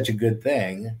 Not such a good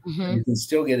thing. Mm-hmm. You can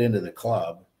still get into the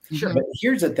club. Sure. But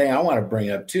here's the thing I want to bring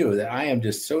up too that I am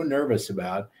just so nervous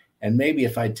about, and maybe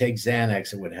if I take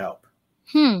Xanax, it would help.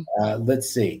 Let's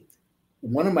see.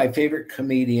 One of my favorite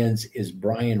comedians is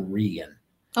Brian Regan.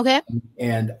 Okay.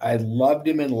 And I loved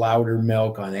him in Louder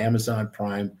Milk on Amazon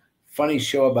Prime. Funny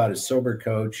show about a sober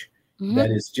coach that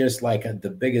is just like the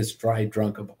biggest dry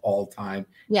drunk of all time.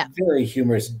 Yeah. Very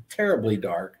humorous, terribly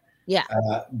dark. Yeah.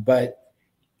 But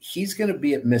he's going to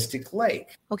be at Mystic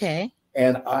Lake. Okay.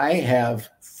 And I have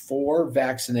 4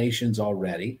 vaccinations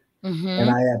already. Mm-hmm. And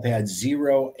I have had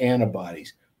 0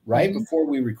 antibodies. Right before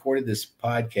we recorded this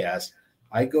podcast,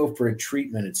 I go for a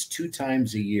treatment. It's 2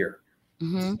 times a year.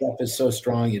 Mm-hmm. Stuff is so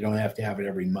strong, you don't have to have it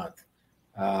every month.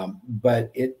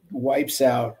 But it wipes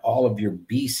out all of your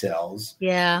B cells.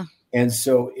 Yeah. And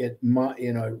so it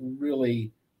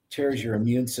really tears your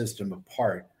immune system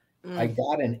apart. I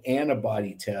got an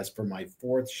antibody test for my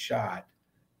 4th shot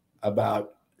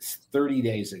about 30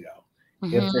 days ago.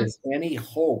 Mm-hmm. If there's any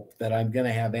hope that I'm going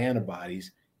to have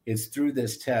antibodies, it's through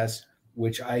this test,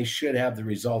 which I should have the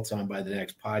results on by the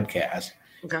next podcast.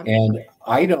 Okay. And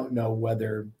I don't know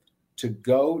whether to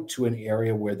go to an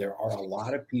area where there are a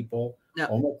lot of people. No.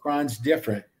 Omicron's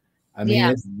different. I mean,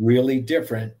 It's really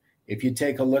different. If you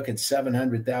take a look at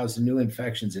 700,000 new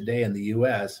infections a day in the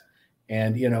U.S.,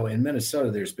 and, in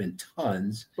Minnesota, there's been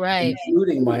tons, right,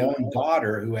 including my own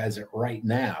daughter who has it right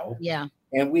now. Yeah.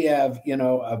 And we have,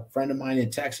 a friend of mine in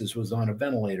Texas was on a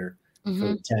ventilator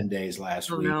for 10 days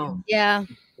last week. No. Yeah.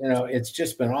 It's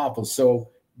just been awful. So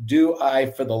do I,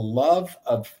 for the love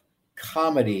of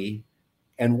comedy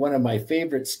and one of my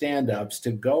favorite stand-ups,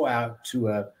 to go out to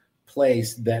a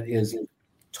place that is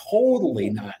totally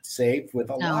not safe with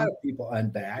a lot of people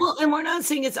unbacked? Well, and we're not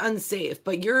saying it's unsafe,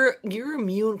 but you're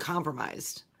immune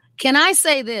compromised. Can I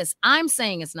say this? I'm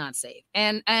saying it's not safe.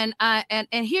 And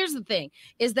here's the thing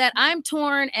is that I'm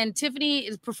torn, and Tiffany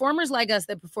is performers like us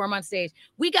that perform on stage.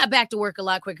 We got back to work a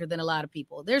lot quicker than a lot of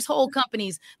people. There's whole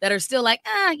companies that are still like,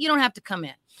 you don't have to come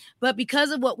in. But because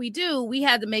of what we do, we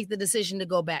had to make the decision to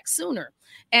go back sooner.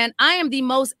 And I am the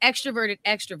most extroverted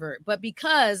extrovert. But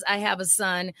because I have a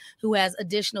son who has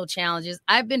additional challenges,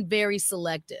 I've been very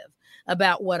selective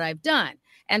about what I've done.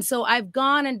 And so I've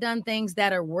gone and done things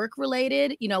that are work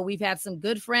related. We've had some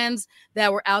good friends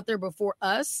that were out there before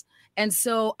us. And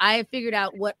so I figured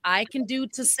out what I can do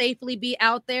to safely be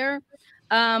out there.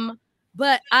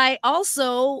 But I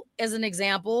also, as an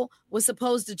example, was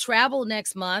supposed to travel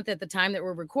next month at the time that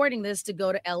we're recording this to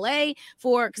go to LA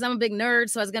because I'm a big nerd.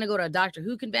 So I was going to go to a Doctor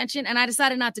Who convention, and I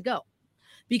decided not to go.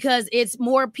 Because it's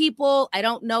more people. I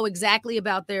don't know exactly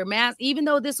about their mask, even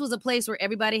though this was a place where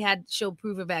everybody had to show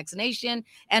proof of vaccination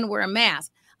and wear a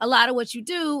mask. A lot of what you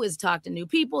do is talk to new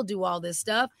people, do all this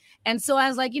stuff. And so I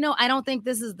was like, I don't think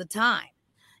this is the time.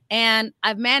 And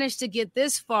I've managed to get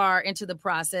this far into the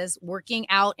process, working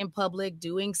out in public,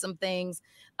 doing some things,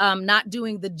 not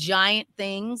doing the giant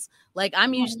things. Like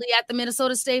I'm usually at the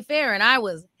Minnesota State Fair, and I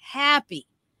was happy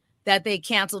that they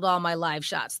canceled all my live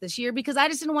shots this year because I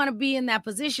just didn't want to be in that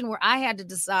position where I had to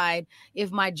decide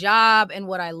if my job and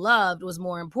what I loved was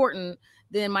more important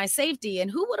than my safety.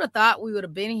 And who would have thought we would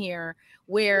have been here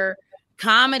where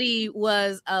comedy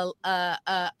was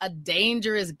a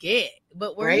dangerous gig?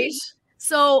 But we're right.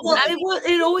 So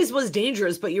it always was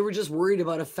dangerous, but you were just worried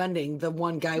about offending the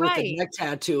one guy with the neck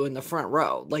tattoo in the front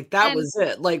row. Like that was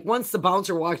it. Like once the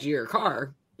bouncer walked to your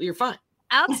car, you're fine.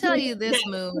 I'll tell you this,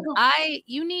 Moon.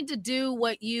 You need to do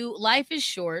life is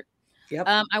short. Yep.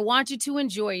 I want you to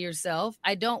enjoy yourself.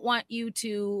 I don't want you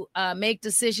to make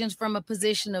decisions from a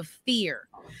position of fear.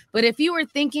 But if you are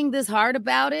thinking this hard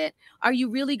about it, are you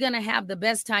really going to have the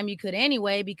best time you could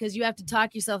anyway? Because you have to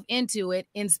talk yourself into it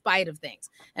in spite of things.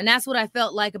 And that's what I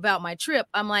felt like about my trip.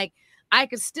 I'm like, I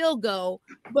could still go,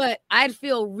 but I'd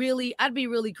be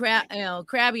really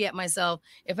crabby at myself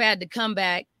if I had to come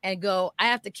back and go, I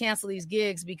have to cancel these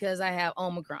gigs because I have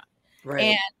Omicron.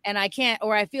 Right. And I can't,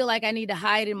 or I feel like I need to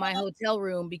hide in my hotel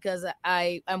room because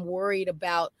I'm worried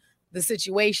about the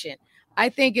situation. I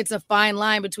think it's a fine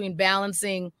line between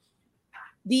balancing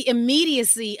the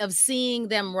immediacy of seeing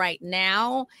them right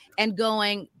now and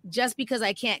going, just because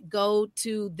I can't go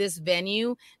to this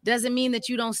venue doesn't mean that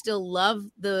you don't still love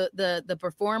the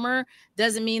performer,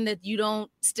 doesn't mean that you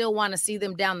don't still want to see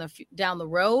them down the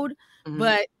road. Mm-hmm.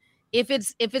 But if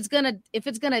it's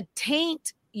gonna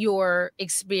taint your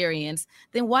experience,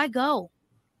 then why go?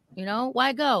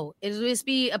 Why go? It'll just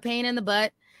be a pain in the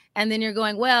butt, and then you're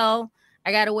going, well,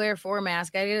 I got to wear 4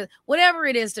 masks. Whatever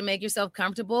it is to make yourself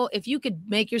comfortable. If you can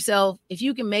make yourself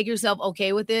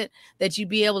okay with it, that you'd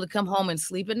be able to come home and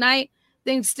sleep at night,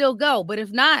 then still go. But if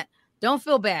not, don't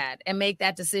feel bad and make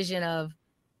that decision of,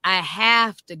 I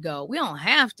have to go. We don't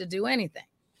have to do anything.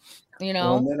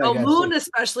 Moon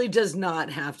especially does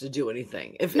not have to do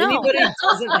anything. If anybody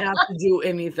doesn't have to do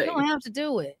anything, you don't have to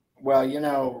do it. Well,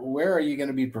 where are you going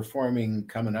to be performing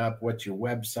coming up? What's your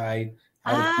website?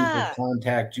 How do people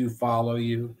contact you, follow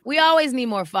you? We always need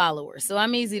more followers, so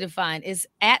I'm easy to find. It's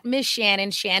at Miss Shannan,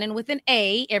 Shannan with an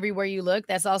A everywhere you look.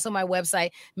 That's also my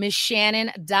website,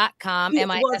 missshannan.com.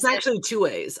 Well, it's actually 2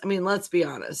 A's. I mean, let's be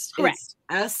honest. Correct.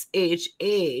 It's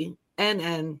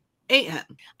SHANNAN.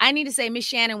 I need to say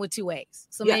Miss Shannan with 2 A's,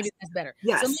 so maybe that's better.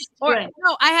 Yes.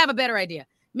 No, I have a better idea.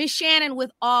 Miss Shannan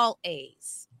with all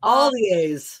A's. All the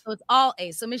A's. So it's all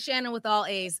A's. So Miss Shannan with all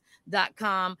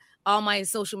A's.com. All my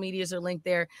social medias are linked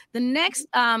there. The next,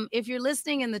 if you're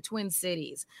listening in the Twin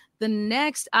Cities, the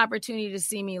next opportunity to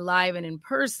see me live and in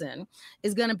person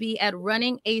is going to be at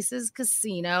Running Aces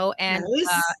Casino and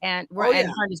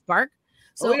Harness Park.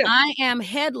 So I am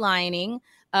headlining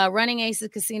Running Aces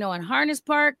Casino and Harness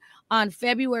Park on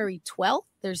February 12th.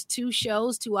 There's 2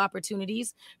 shows, 2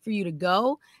 opportunities for you to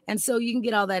go. And so you can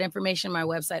get all that information on my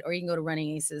website, or you can go to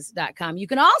runningaces.com. You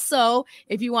can also,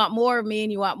 if you want more of me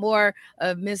and you want more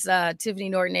of Miss Tiffany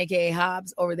Norton, aka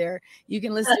Hobbs, over there, you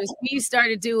can listen to us. We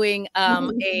started doing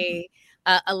a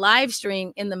live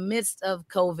stream in the midst of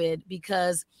COVID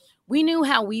because we knew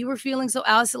how we were feeling so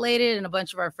isolated, and a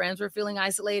bunch of our friends were feeling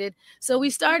isolated. So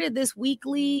we started this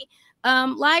weekly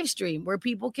live stream where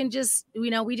people can just,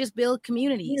 we just build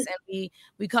communities, and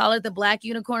we call it the Black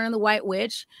Unicorn and the White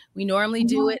Witch. We normally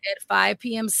do it at 5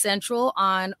 p.m. Central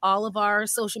on all of our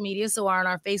social media. So on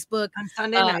our Facebook on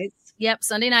Sunday nights. Yep.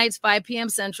 Sunday nights, 5 p.m.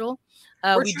 Central.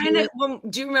 Do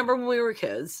you remember when we were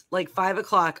kids, like 5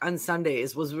 o'clock on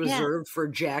Sundays was reserved for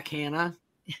Jack Hanna?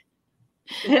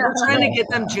 We're trying to get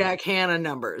them Jack Hanna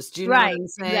numbers. Do you know what I'm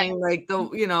saying? Like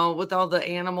with all the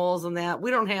animals and that.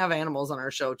 We don't have animals on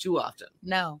our show too often.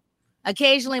 No.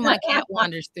 Occasionally my cat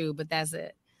wanders through, but that's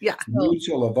it. Yeah.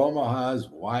 Mutual of Omaha's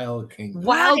Wild Kingdom.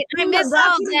 Wild Kingdom.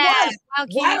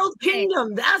 Wild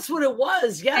Kingdom. That's what it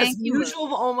was. Yes. Mutual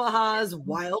of Omaha's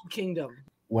Wild Kingdom.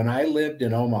 When I lived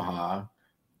in Omaha,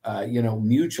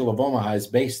 Mutual of Omaha is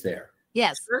based there.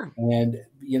 Yes. Sure. And,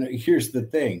 here's the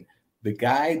thing. The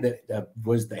guy that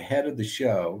was the head of the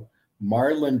show,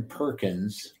 Marlon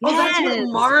Perkins. Oh, that's what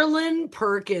Marlon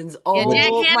Perkins. Oh,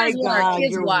 my God.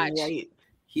 You're right.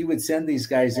 He would send these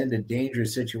guys into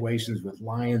dangerous situations with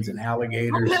lions and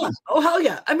alligators. Oh, hell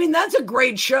yeah. I mean, that's a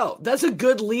great show. That's a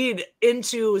good lead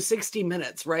into 60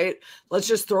 Minutes, right? Let's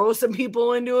just throw some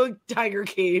people into a tiger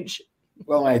cage.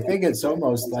 Well, I think it's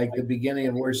almost like the beginning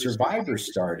of where Survivor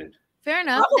started. Fair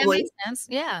enough. Probably. That makes sense.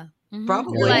 Yeah. Mm-hmm.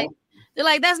 Probably. They're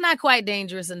like, that's not quite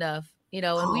dangerous enough, and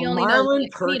we only Marlon know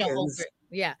Perkins.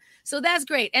 Yeah. So that's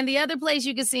great. And the other place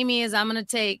you can see me is I'm going to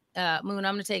take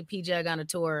Pjugg on a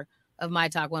tour of My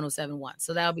Talk 107.1.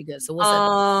 So that'll be good. So we'll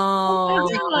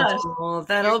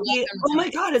that'll be, oh my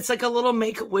God, it's like a little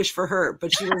make-a-wish for her,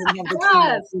 but she doesn't have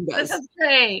the team. That's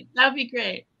great. That'd be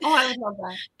great. Oh, I would love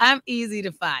that. I'm easy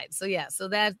to find. So yeah, so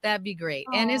that'd be great.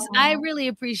 And I really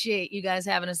appreciate you guys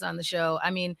having us on the show. I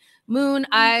mean, Moon,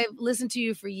 I've listened to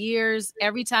you for years.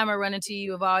 Every time I run into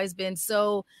you, have always been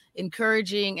so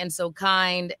encouraging and so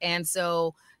kind. And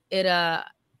so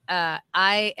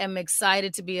I am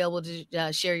excited to be able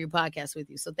to share your podcast with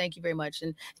you. So thank you very much.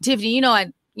 And Tiffany,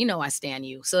 I stan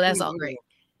you. So that's all great.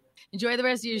 Enjoy the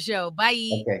rest of your show. Bye.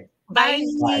 Okay. Bye.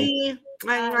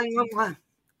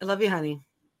 I love you, honey.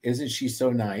 Isn't she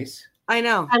so nice? I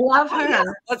know. I love her.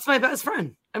 That's my best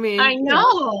friend. I mean, I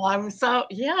know. I'm so,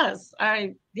 yes.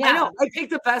 I know. I pick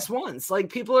the best ones. Like,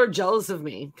 people are jealous of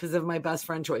me because of my best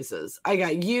friend choices. I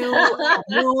got you,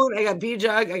 Moon, I got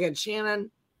Pjugg, I got Shannan.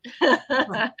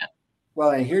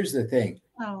 Well, and here's the thing.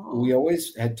 Oh. We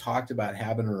always had talked about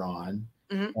having her on,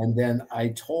 And then I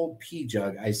told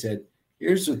Pjugg, I said,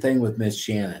 here's the thing with Miss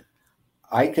Shannan.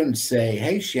 I can say,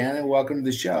 hey, Shannan, welcome to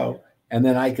the show. And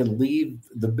then I can leave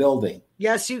the building.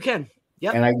 Yes, you can.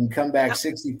 Yep. And I can come back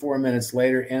 64 minutes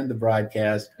later, end the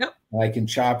broadcast. Yep. And I can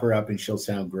chop her up and she'll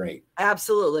sound great.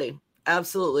 Absolutely.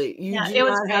 Absolutely. You do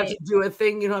not have to do a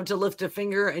thing. You don't have to lift a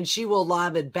finger, and she will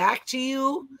lob it back to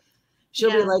you.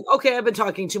 She'll be like, okay, I've been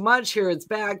talking too much. Here it's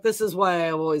back. This is what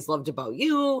I've always loved about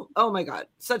you. Oh my God.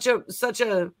 Such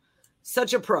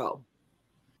a pro.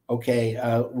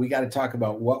 Okay. We got to talk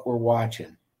about what we're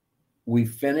watching. We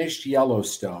finished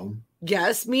Yellowstone.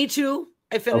 Yes, me too.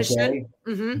 I finished it.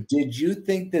 Mm-hmm. Did you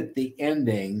think that the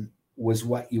ending was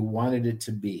what you wanted it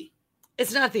to be?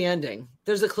 It's not the ending.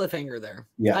 There's a cliffhanger there.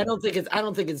 Yeah. I don't think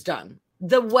it's done.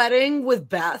 The wedding with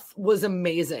Beth was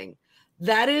amazing.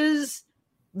 That is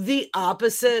the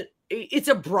opposite. It's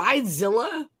a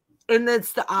bridezilla, and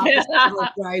that's the opposite of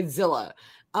a bridezilla.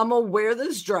 I'm gonna wear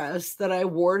this dress that I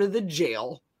wore to the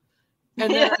jail,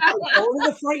 and then I'm gonna go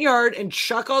to the front yard and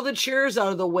chuck all the chairs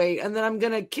out of the way, and then I'm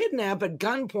gonna kidnap at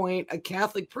gunpoint a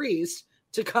Catholic priest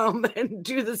to come and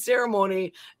do the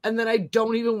ceremony, and then I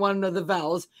don't even want to know the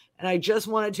vows, and I just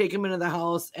want to take him into the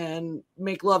house and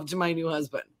make love to my new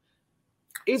husband.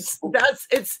 It's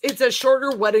a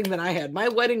shorter wedding than I had. My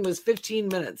wedding was 15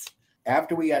 minutes.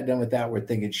 After we got done with that, we're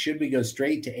thinking, should we go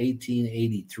straight to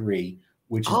 1883,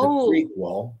 which is the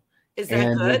prequel? Is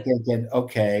that good? We're thinking,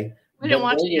 okay, we didn't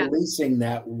watch it yet. Releasing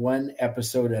that one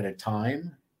episode at a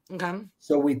time. Okay.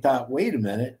 So we thought, wait a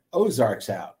minute, Ozark's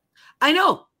out. I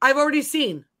know. I've already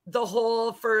seen the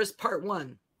whole first part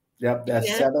 1. Yep,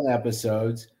 that's 7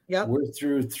 episodes. Yep. We're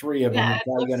through 3 of them. We're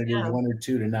probably going to do 1 or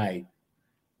 2 tonight.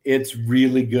 It's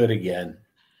really good again.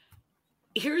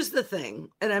 Here's the thing,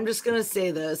 and I'm just going to say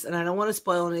this, and I don't want to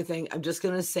spoil anything. I'm just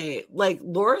going to say, like,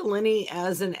 Laura Linney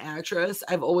as an actress,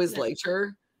 I've always liked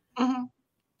her. Mm-hmm.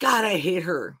 God, I hate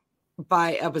her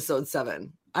by episode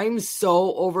 7. I'm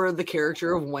so over the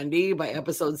character of Wendy by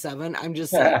episode 7. I'm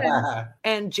just like,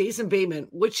 and Jason Bateman,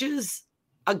 which is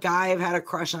a guy I've had a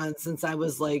crush on since I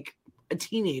was like a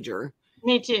teenager.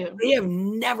 Me too. They have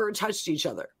never touched each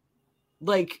other.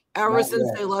 Like ever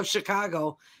since they left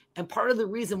Chicago. And part of the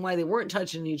reason why they weren't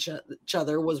touching each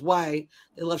other was why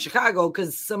they left Chicago,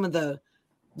 because some of the,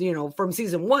 from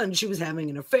season 1, she was having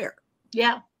an affair.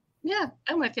 Yeah. Yeah.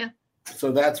 I'm with you.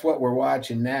 So that's what we're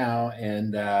watching now.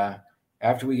 And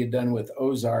after we get done with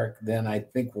Ozark, then I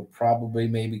think we'll probably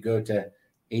maybe go to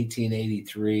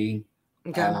 1883.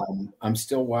 Okay. I'm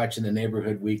still watching The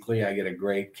Neighborhood Weekly. I get a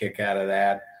great kick out of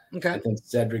that. Okay. I think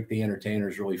Cedric the Entertainer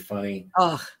is really funny.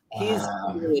 Oh, he's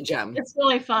really a gem. It's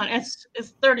really fun. It's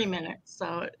 30 minutes,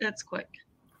 so it's quick.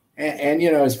 And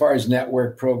as far as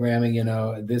network programming,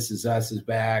 This Is Us is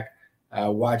back.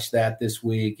 Watched that this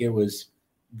week. It was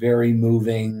very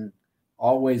moving.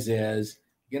 Always is.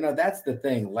 That's the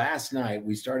thing. Last night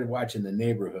we started watching The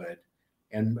Neighborhood,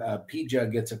 and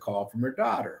Pjugg gets a call from her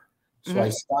daughter. So I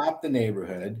stopped The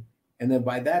Neighborhood, and then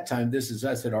by that time, This Is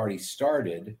Us had already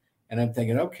started. And I'm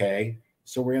thinking, okay,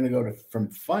 so we're going to go from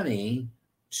funny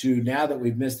to, now that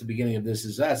we've missed the beginning of This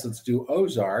Is Us, let's do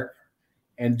Ozark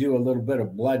and do a little bit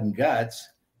of blood and guts.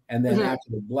 And then after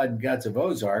the blood and guts of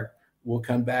Ozark, we'll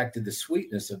come back to the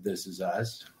sweetness of This Is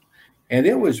Us. And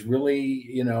it was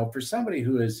really, for somebody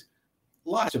who has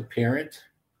lost a parent,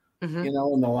 in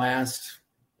the last,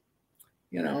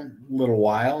 little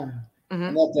while,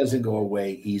 and that doesn't go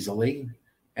away easily.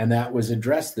 And that was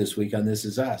addressed this week on This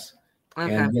Is Us.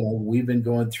 Okay. And, we've been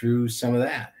going through some of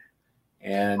that.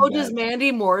 And does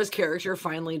Mandy Moore's character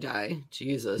finally die?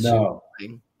 Jesus. No,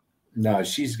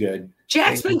 she's good.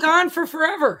 Jack's been gone for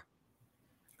forever.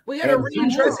 We got to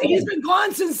readdress. He's been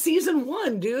gone since season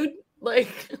 1, dude.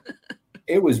 Like,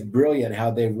 it was brilliant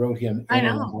how they wrote him I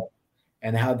know.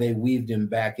 And how they weaved him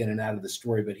back in and out of the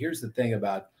story. But here's the thing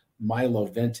about Milo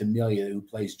Ventimiglia, who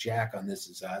plays Jack on This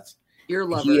Is Us. Your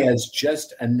lover. He has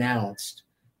just announced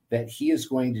that he is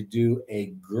going to do a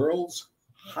girls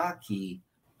hockey,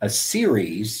 a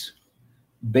series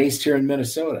based here in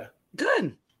Minnesota.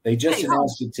 Good. They just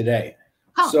announced it today.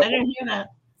 Oh, I didn't hear that.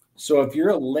 So if you're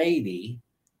a lady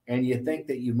and you think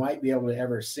that you might be able to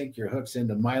ever sink your hooks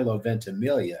into Milo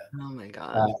Ventimiglia, oh my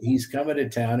God, he's coming to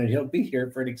town and he'll be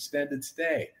here for an extended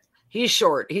stay. He's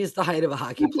short. He's the height of a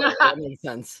hockey player. That makes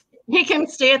sense. He can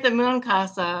stay at the Moon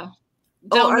Casa.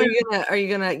 Are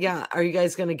you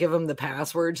guys gonna give him the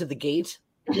password to the gate?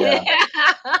 Yeah.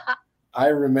 I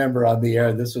remember on the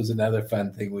air, this was another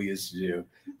fun thing we used to do.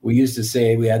 We used to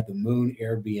say we had the Moon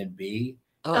Airbnb.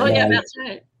 Oh yeah, that's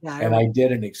right. And I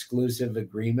did an exclusive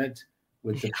agreement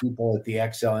with the people at the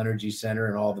XL Energy Center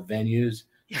and all the venues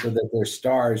so that their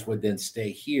stars would then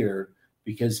stay here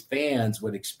because fans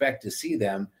would expect to see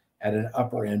them at an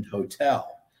upper end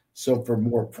hotel. So for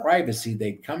more privacy,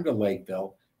 they'd come to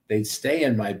Lakeville, they'd stay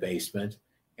in my basement,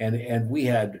 and we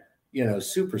had,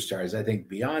 superstars. I think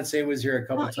Beyonce was here a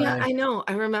couple times. Yeah, I know.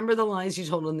 I remember the lines you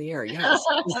told on the air. Yes,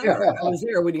 I was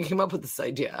there when you came up with this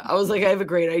idea. I was like, I have a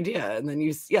great idea. And then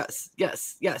yes.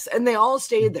 And they all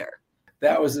stayed there.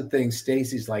 That was the thing.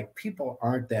 Stacy's like, people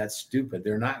aren't that stupid.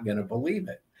 They're not going to believe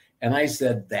it. And I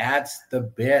said, that's the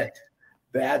bit.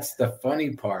 That's the funny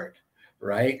part,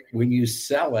 right? When you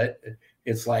sell it,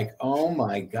 it's like, oh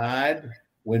my God.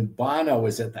 When Bono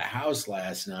was at the house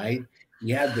last night, he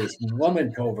had this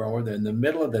woman come over in the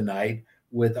middle of the night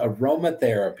with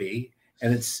aromatherapy,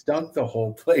 and it stunk the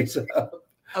whole place up.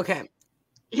 Okay.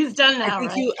 He's done now.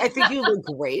 I think you look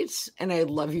great, and I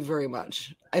love you very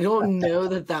much. I don't know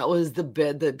that was the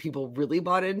bid that people really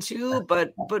bought into,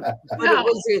 but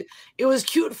it was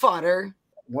cute fodder.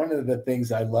 One of the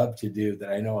things I love to do that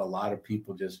I know a lot of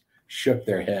people just shook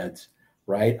their heads,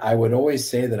 right? I would always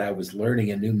say that I was learning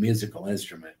a new musical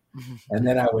instrument. And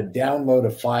then I would download a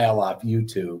file off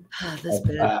YouTube.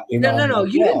 No. You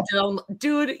didn't download,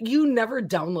 dude. You never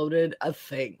downloaded a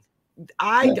thing.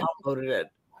 I downloaded it.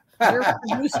 Your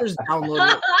producers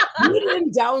downloaded it. You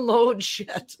didn't download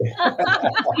shit.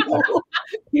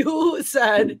 You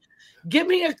said, "Give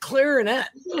me a clarinet,"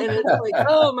 and it's like,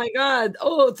 oh my God!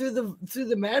 Oh, through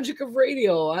the magic of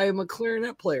radio, I am a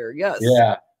clarinet player. Yes.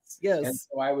 Yeah. Yes. And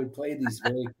so I would play these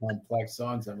very complex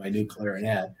songs on my new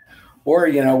clarinet. Or,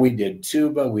 we did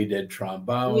tuba, we did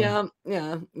trombone. Yeah.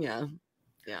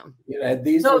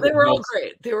 These they were all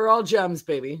great. They were all gems,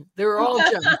 baby. They were all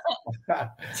gems.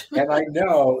 And I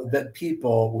know that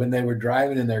people, when they were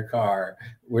driving in their car,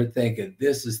 were thinking,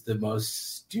 this is the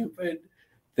most stupid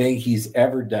thing he's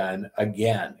ever done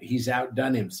again. He's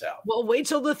outdone himself. Well, wait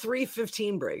till the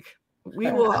 3:15 break.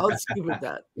 We will out-stupid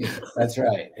that. That's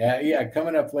right. Yeah.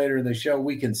 Coming up later in the show,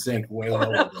 we can sink way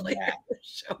lower than that.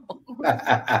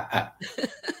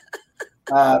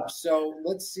 So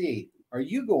let's see. Are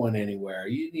you going anywhere?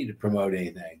 You need to promote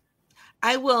anything?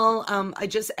 I will. I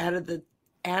just added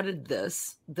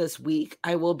this week.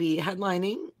 I will be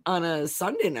headlining on a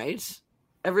Sunday night,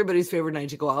 everybody's favorite night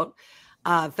to go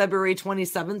out, February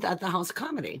 27th at the House of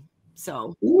Comedy.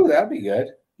 So, ooh, that'd be good.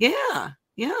 Yeah.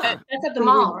 That's at the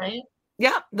mall, right?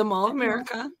 Yeah, the Mall of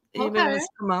America. Okay.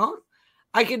 Come out.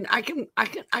 I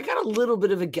got a little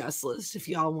bit of a guest list if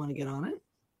y'all want to get on it.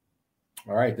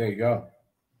 All right, there you go.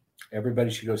 Everybody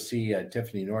should go see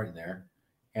Tiffany Norton there.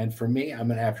 And for me, I'm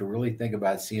going to have to really think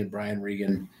about seeing Brian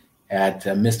Regan at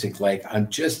Mystic Lake.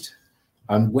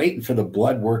 I'm waiting for the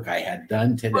blood work I had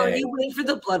done today. Well, you wait for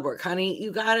the blood work, honey.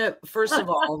 You got to, first of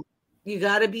all, you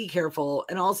got to be careful.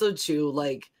 And also, too,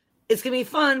 it's going to be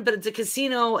fun, but it's a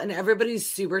casino and everybody's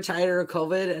super tired of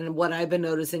COVID. And what I've been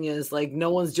noticing is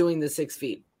no one's doing the 6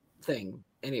 feet thing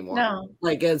anymore. No.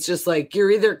 It's just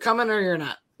you're either coming or you're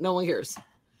not. No one cares.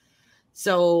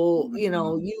 So,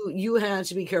 you have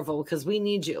to be careful because we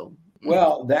need you.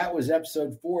 Well, that was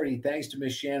episode 40. Thanks to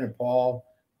Miss Shannan Paul.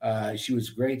 She was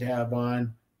great to have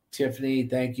on. Tiffany,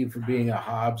 thank you for being a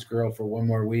Hobbs girl for one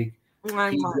more week.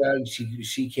 Pjugg,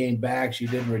 she came back. She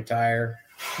didn't retire.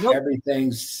 Nope.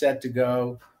 Everything's set to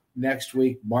go. Next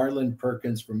week, Marlon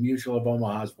Perkins from Mutual of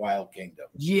Omaha's Wild Kingdom.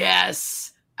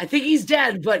 Yes. I think he's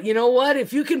dead, but you know what?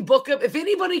 If you can book him, if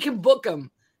anybody can book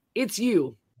him, it's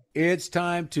you. It's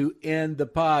time to end the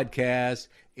podcast.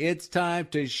 It's time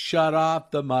to shut off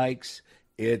the mics.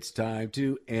 It's time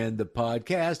to end the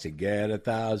podcast and get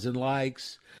 1,000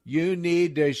 likes. You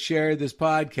need to share this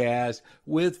podcast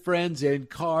with friends in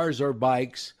cars or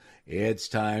bikes. It's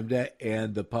time to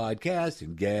end the podcast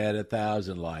and get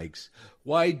 1,000 likes.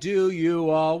 Why do you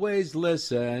always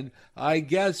listen? I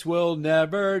guess we'll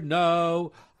never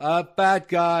know. A fat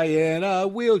guy in a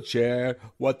wheelchair.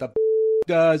 What the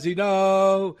does he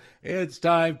know? It's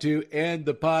time to end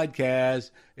the podcast.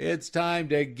 It's time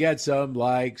to get some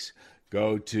likes.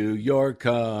 Go to your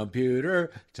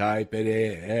computer, type it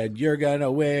in, you're gonna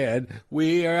win.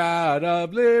 We are out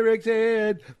of lyrics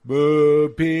in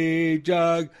Boo,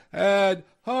 Pjugg, and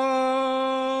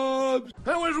Hobbs.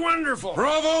 That was wonderful.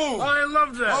 Bravo! I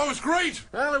loved that. Oh, it was great.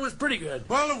 Well, it was pretty good.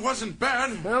 Well, it wasn't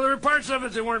bad. Well, there were parts of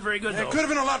it that weren't very good, though. It could have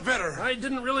been a lot better. I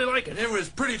didn't really like it. It was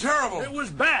pretty terrible. It was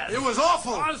bad. It was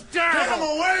awful. It was terrible. Get him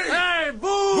away! Hey,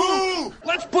 boo! Boo!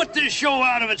 Let's put this show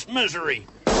out of its misery.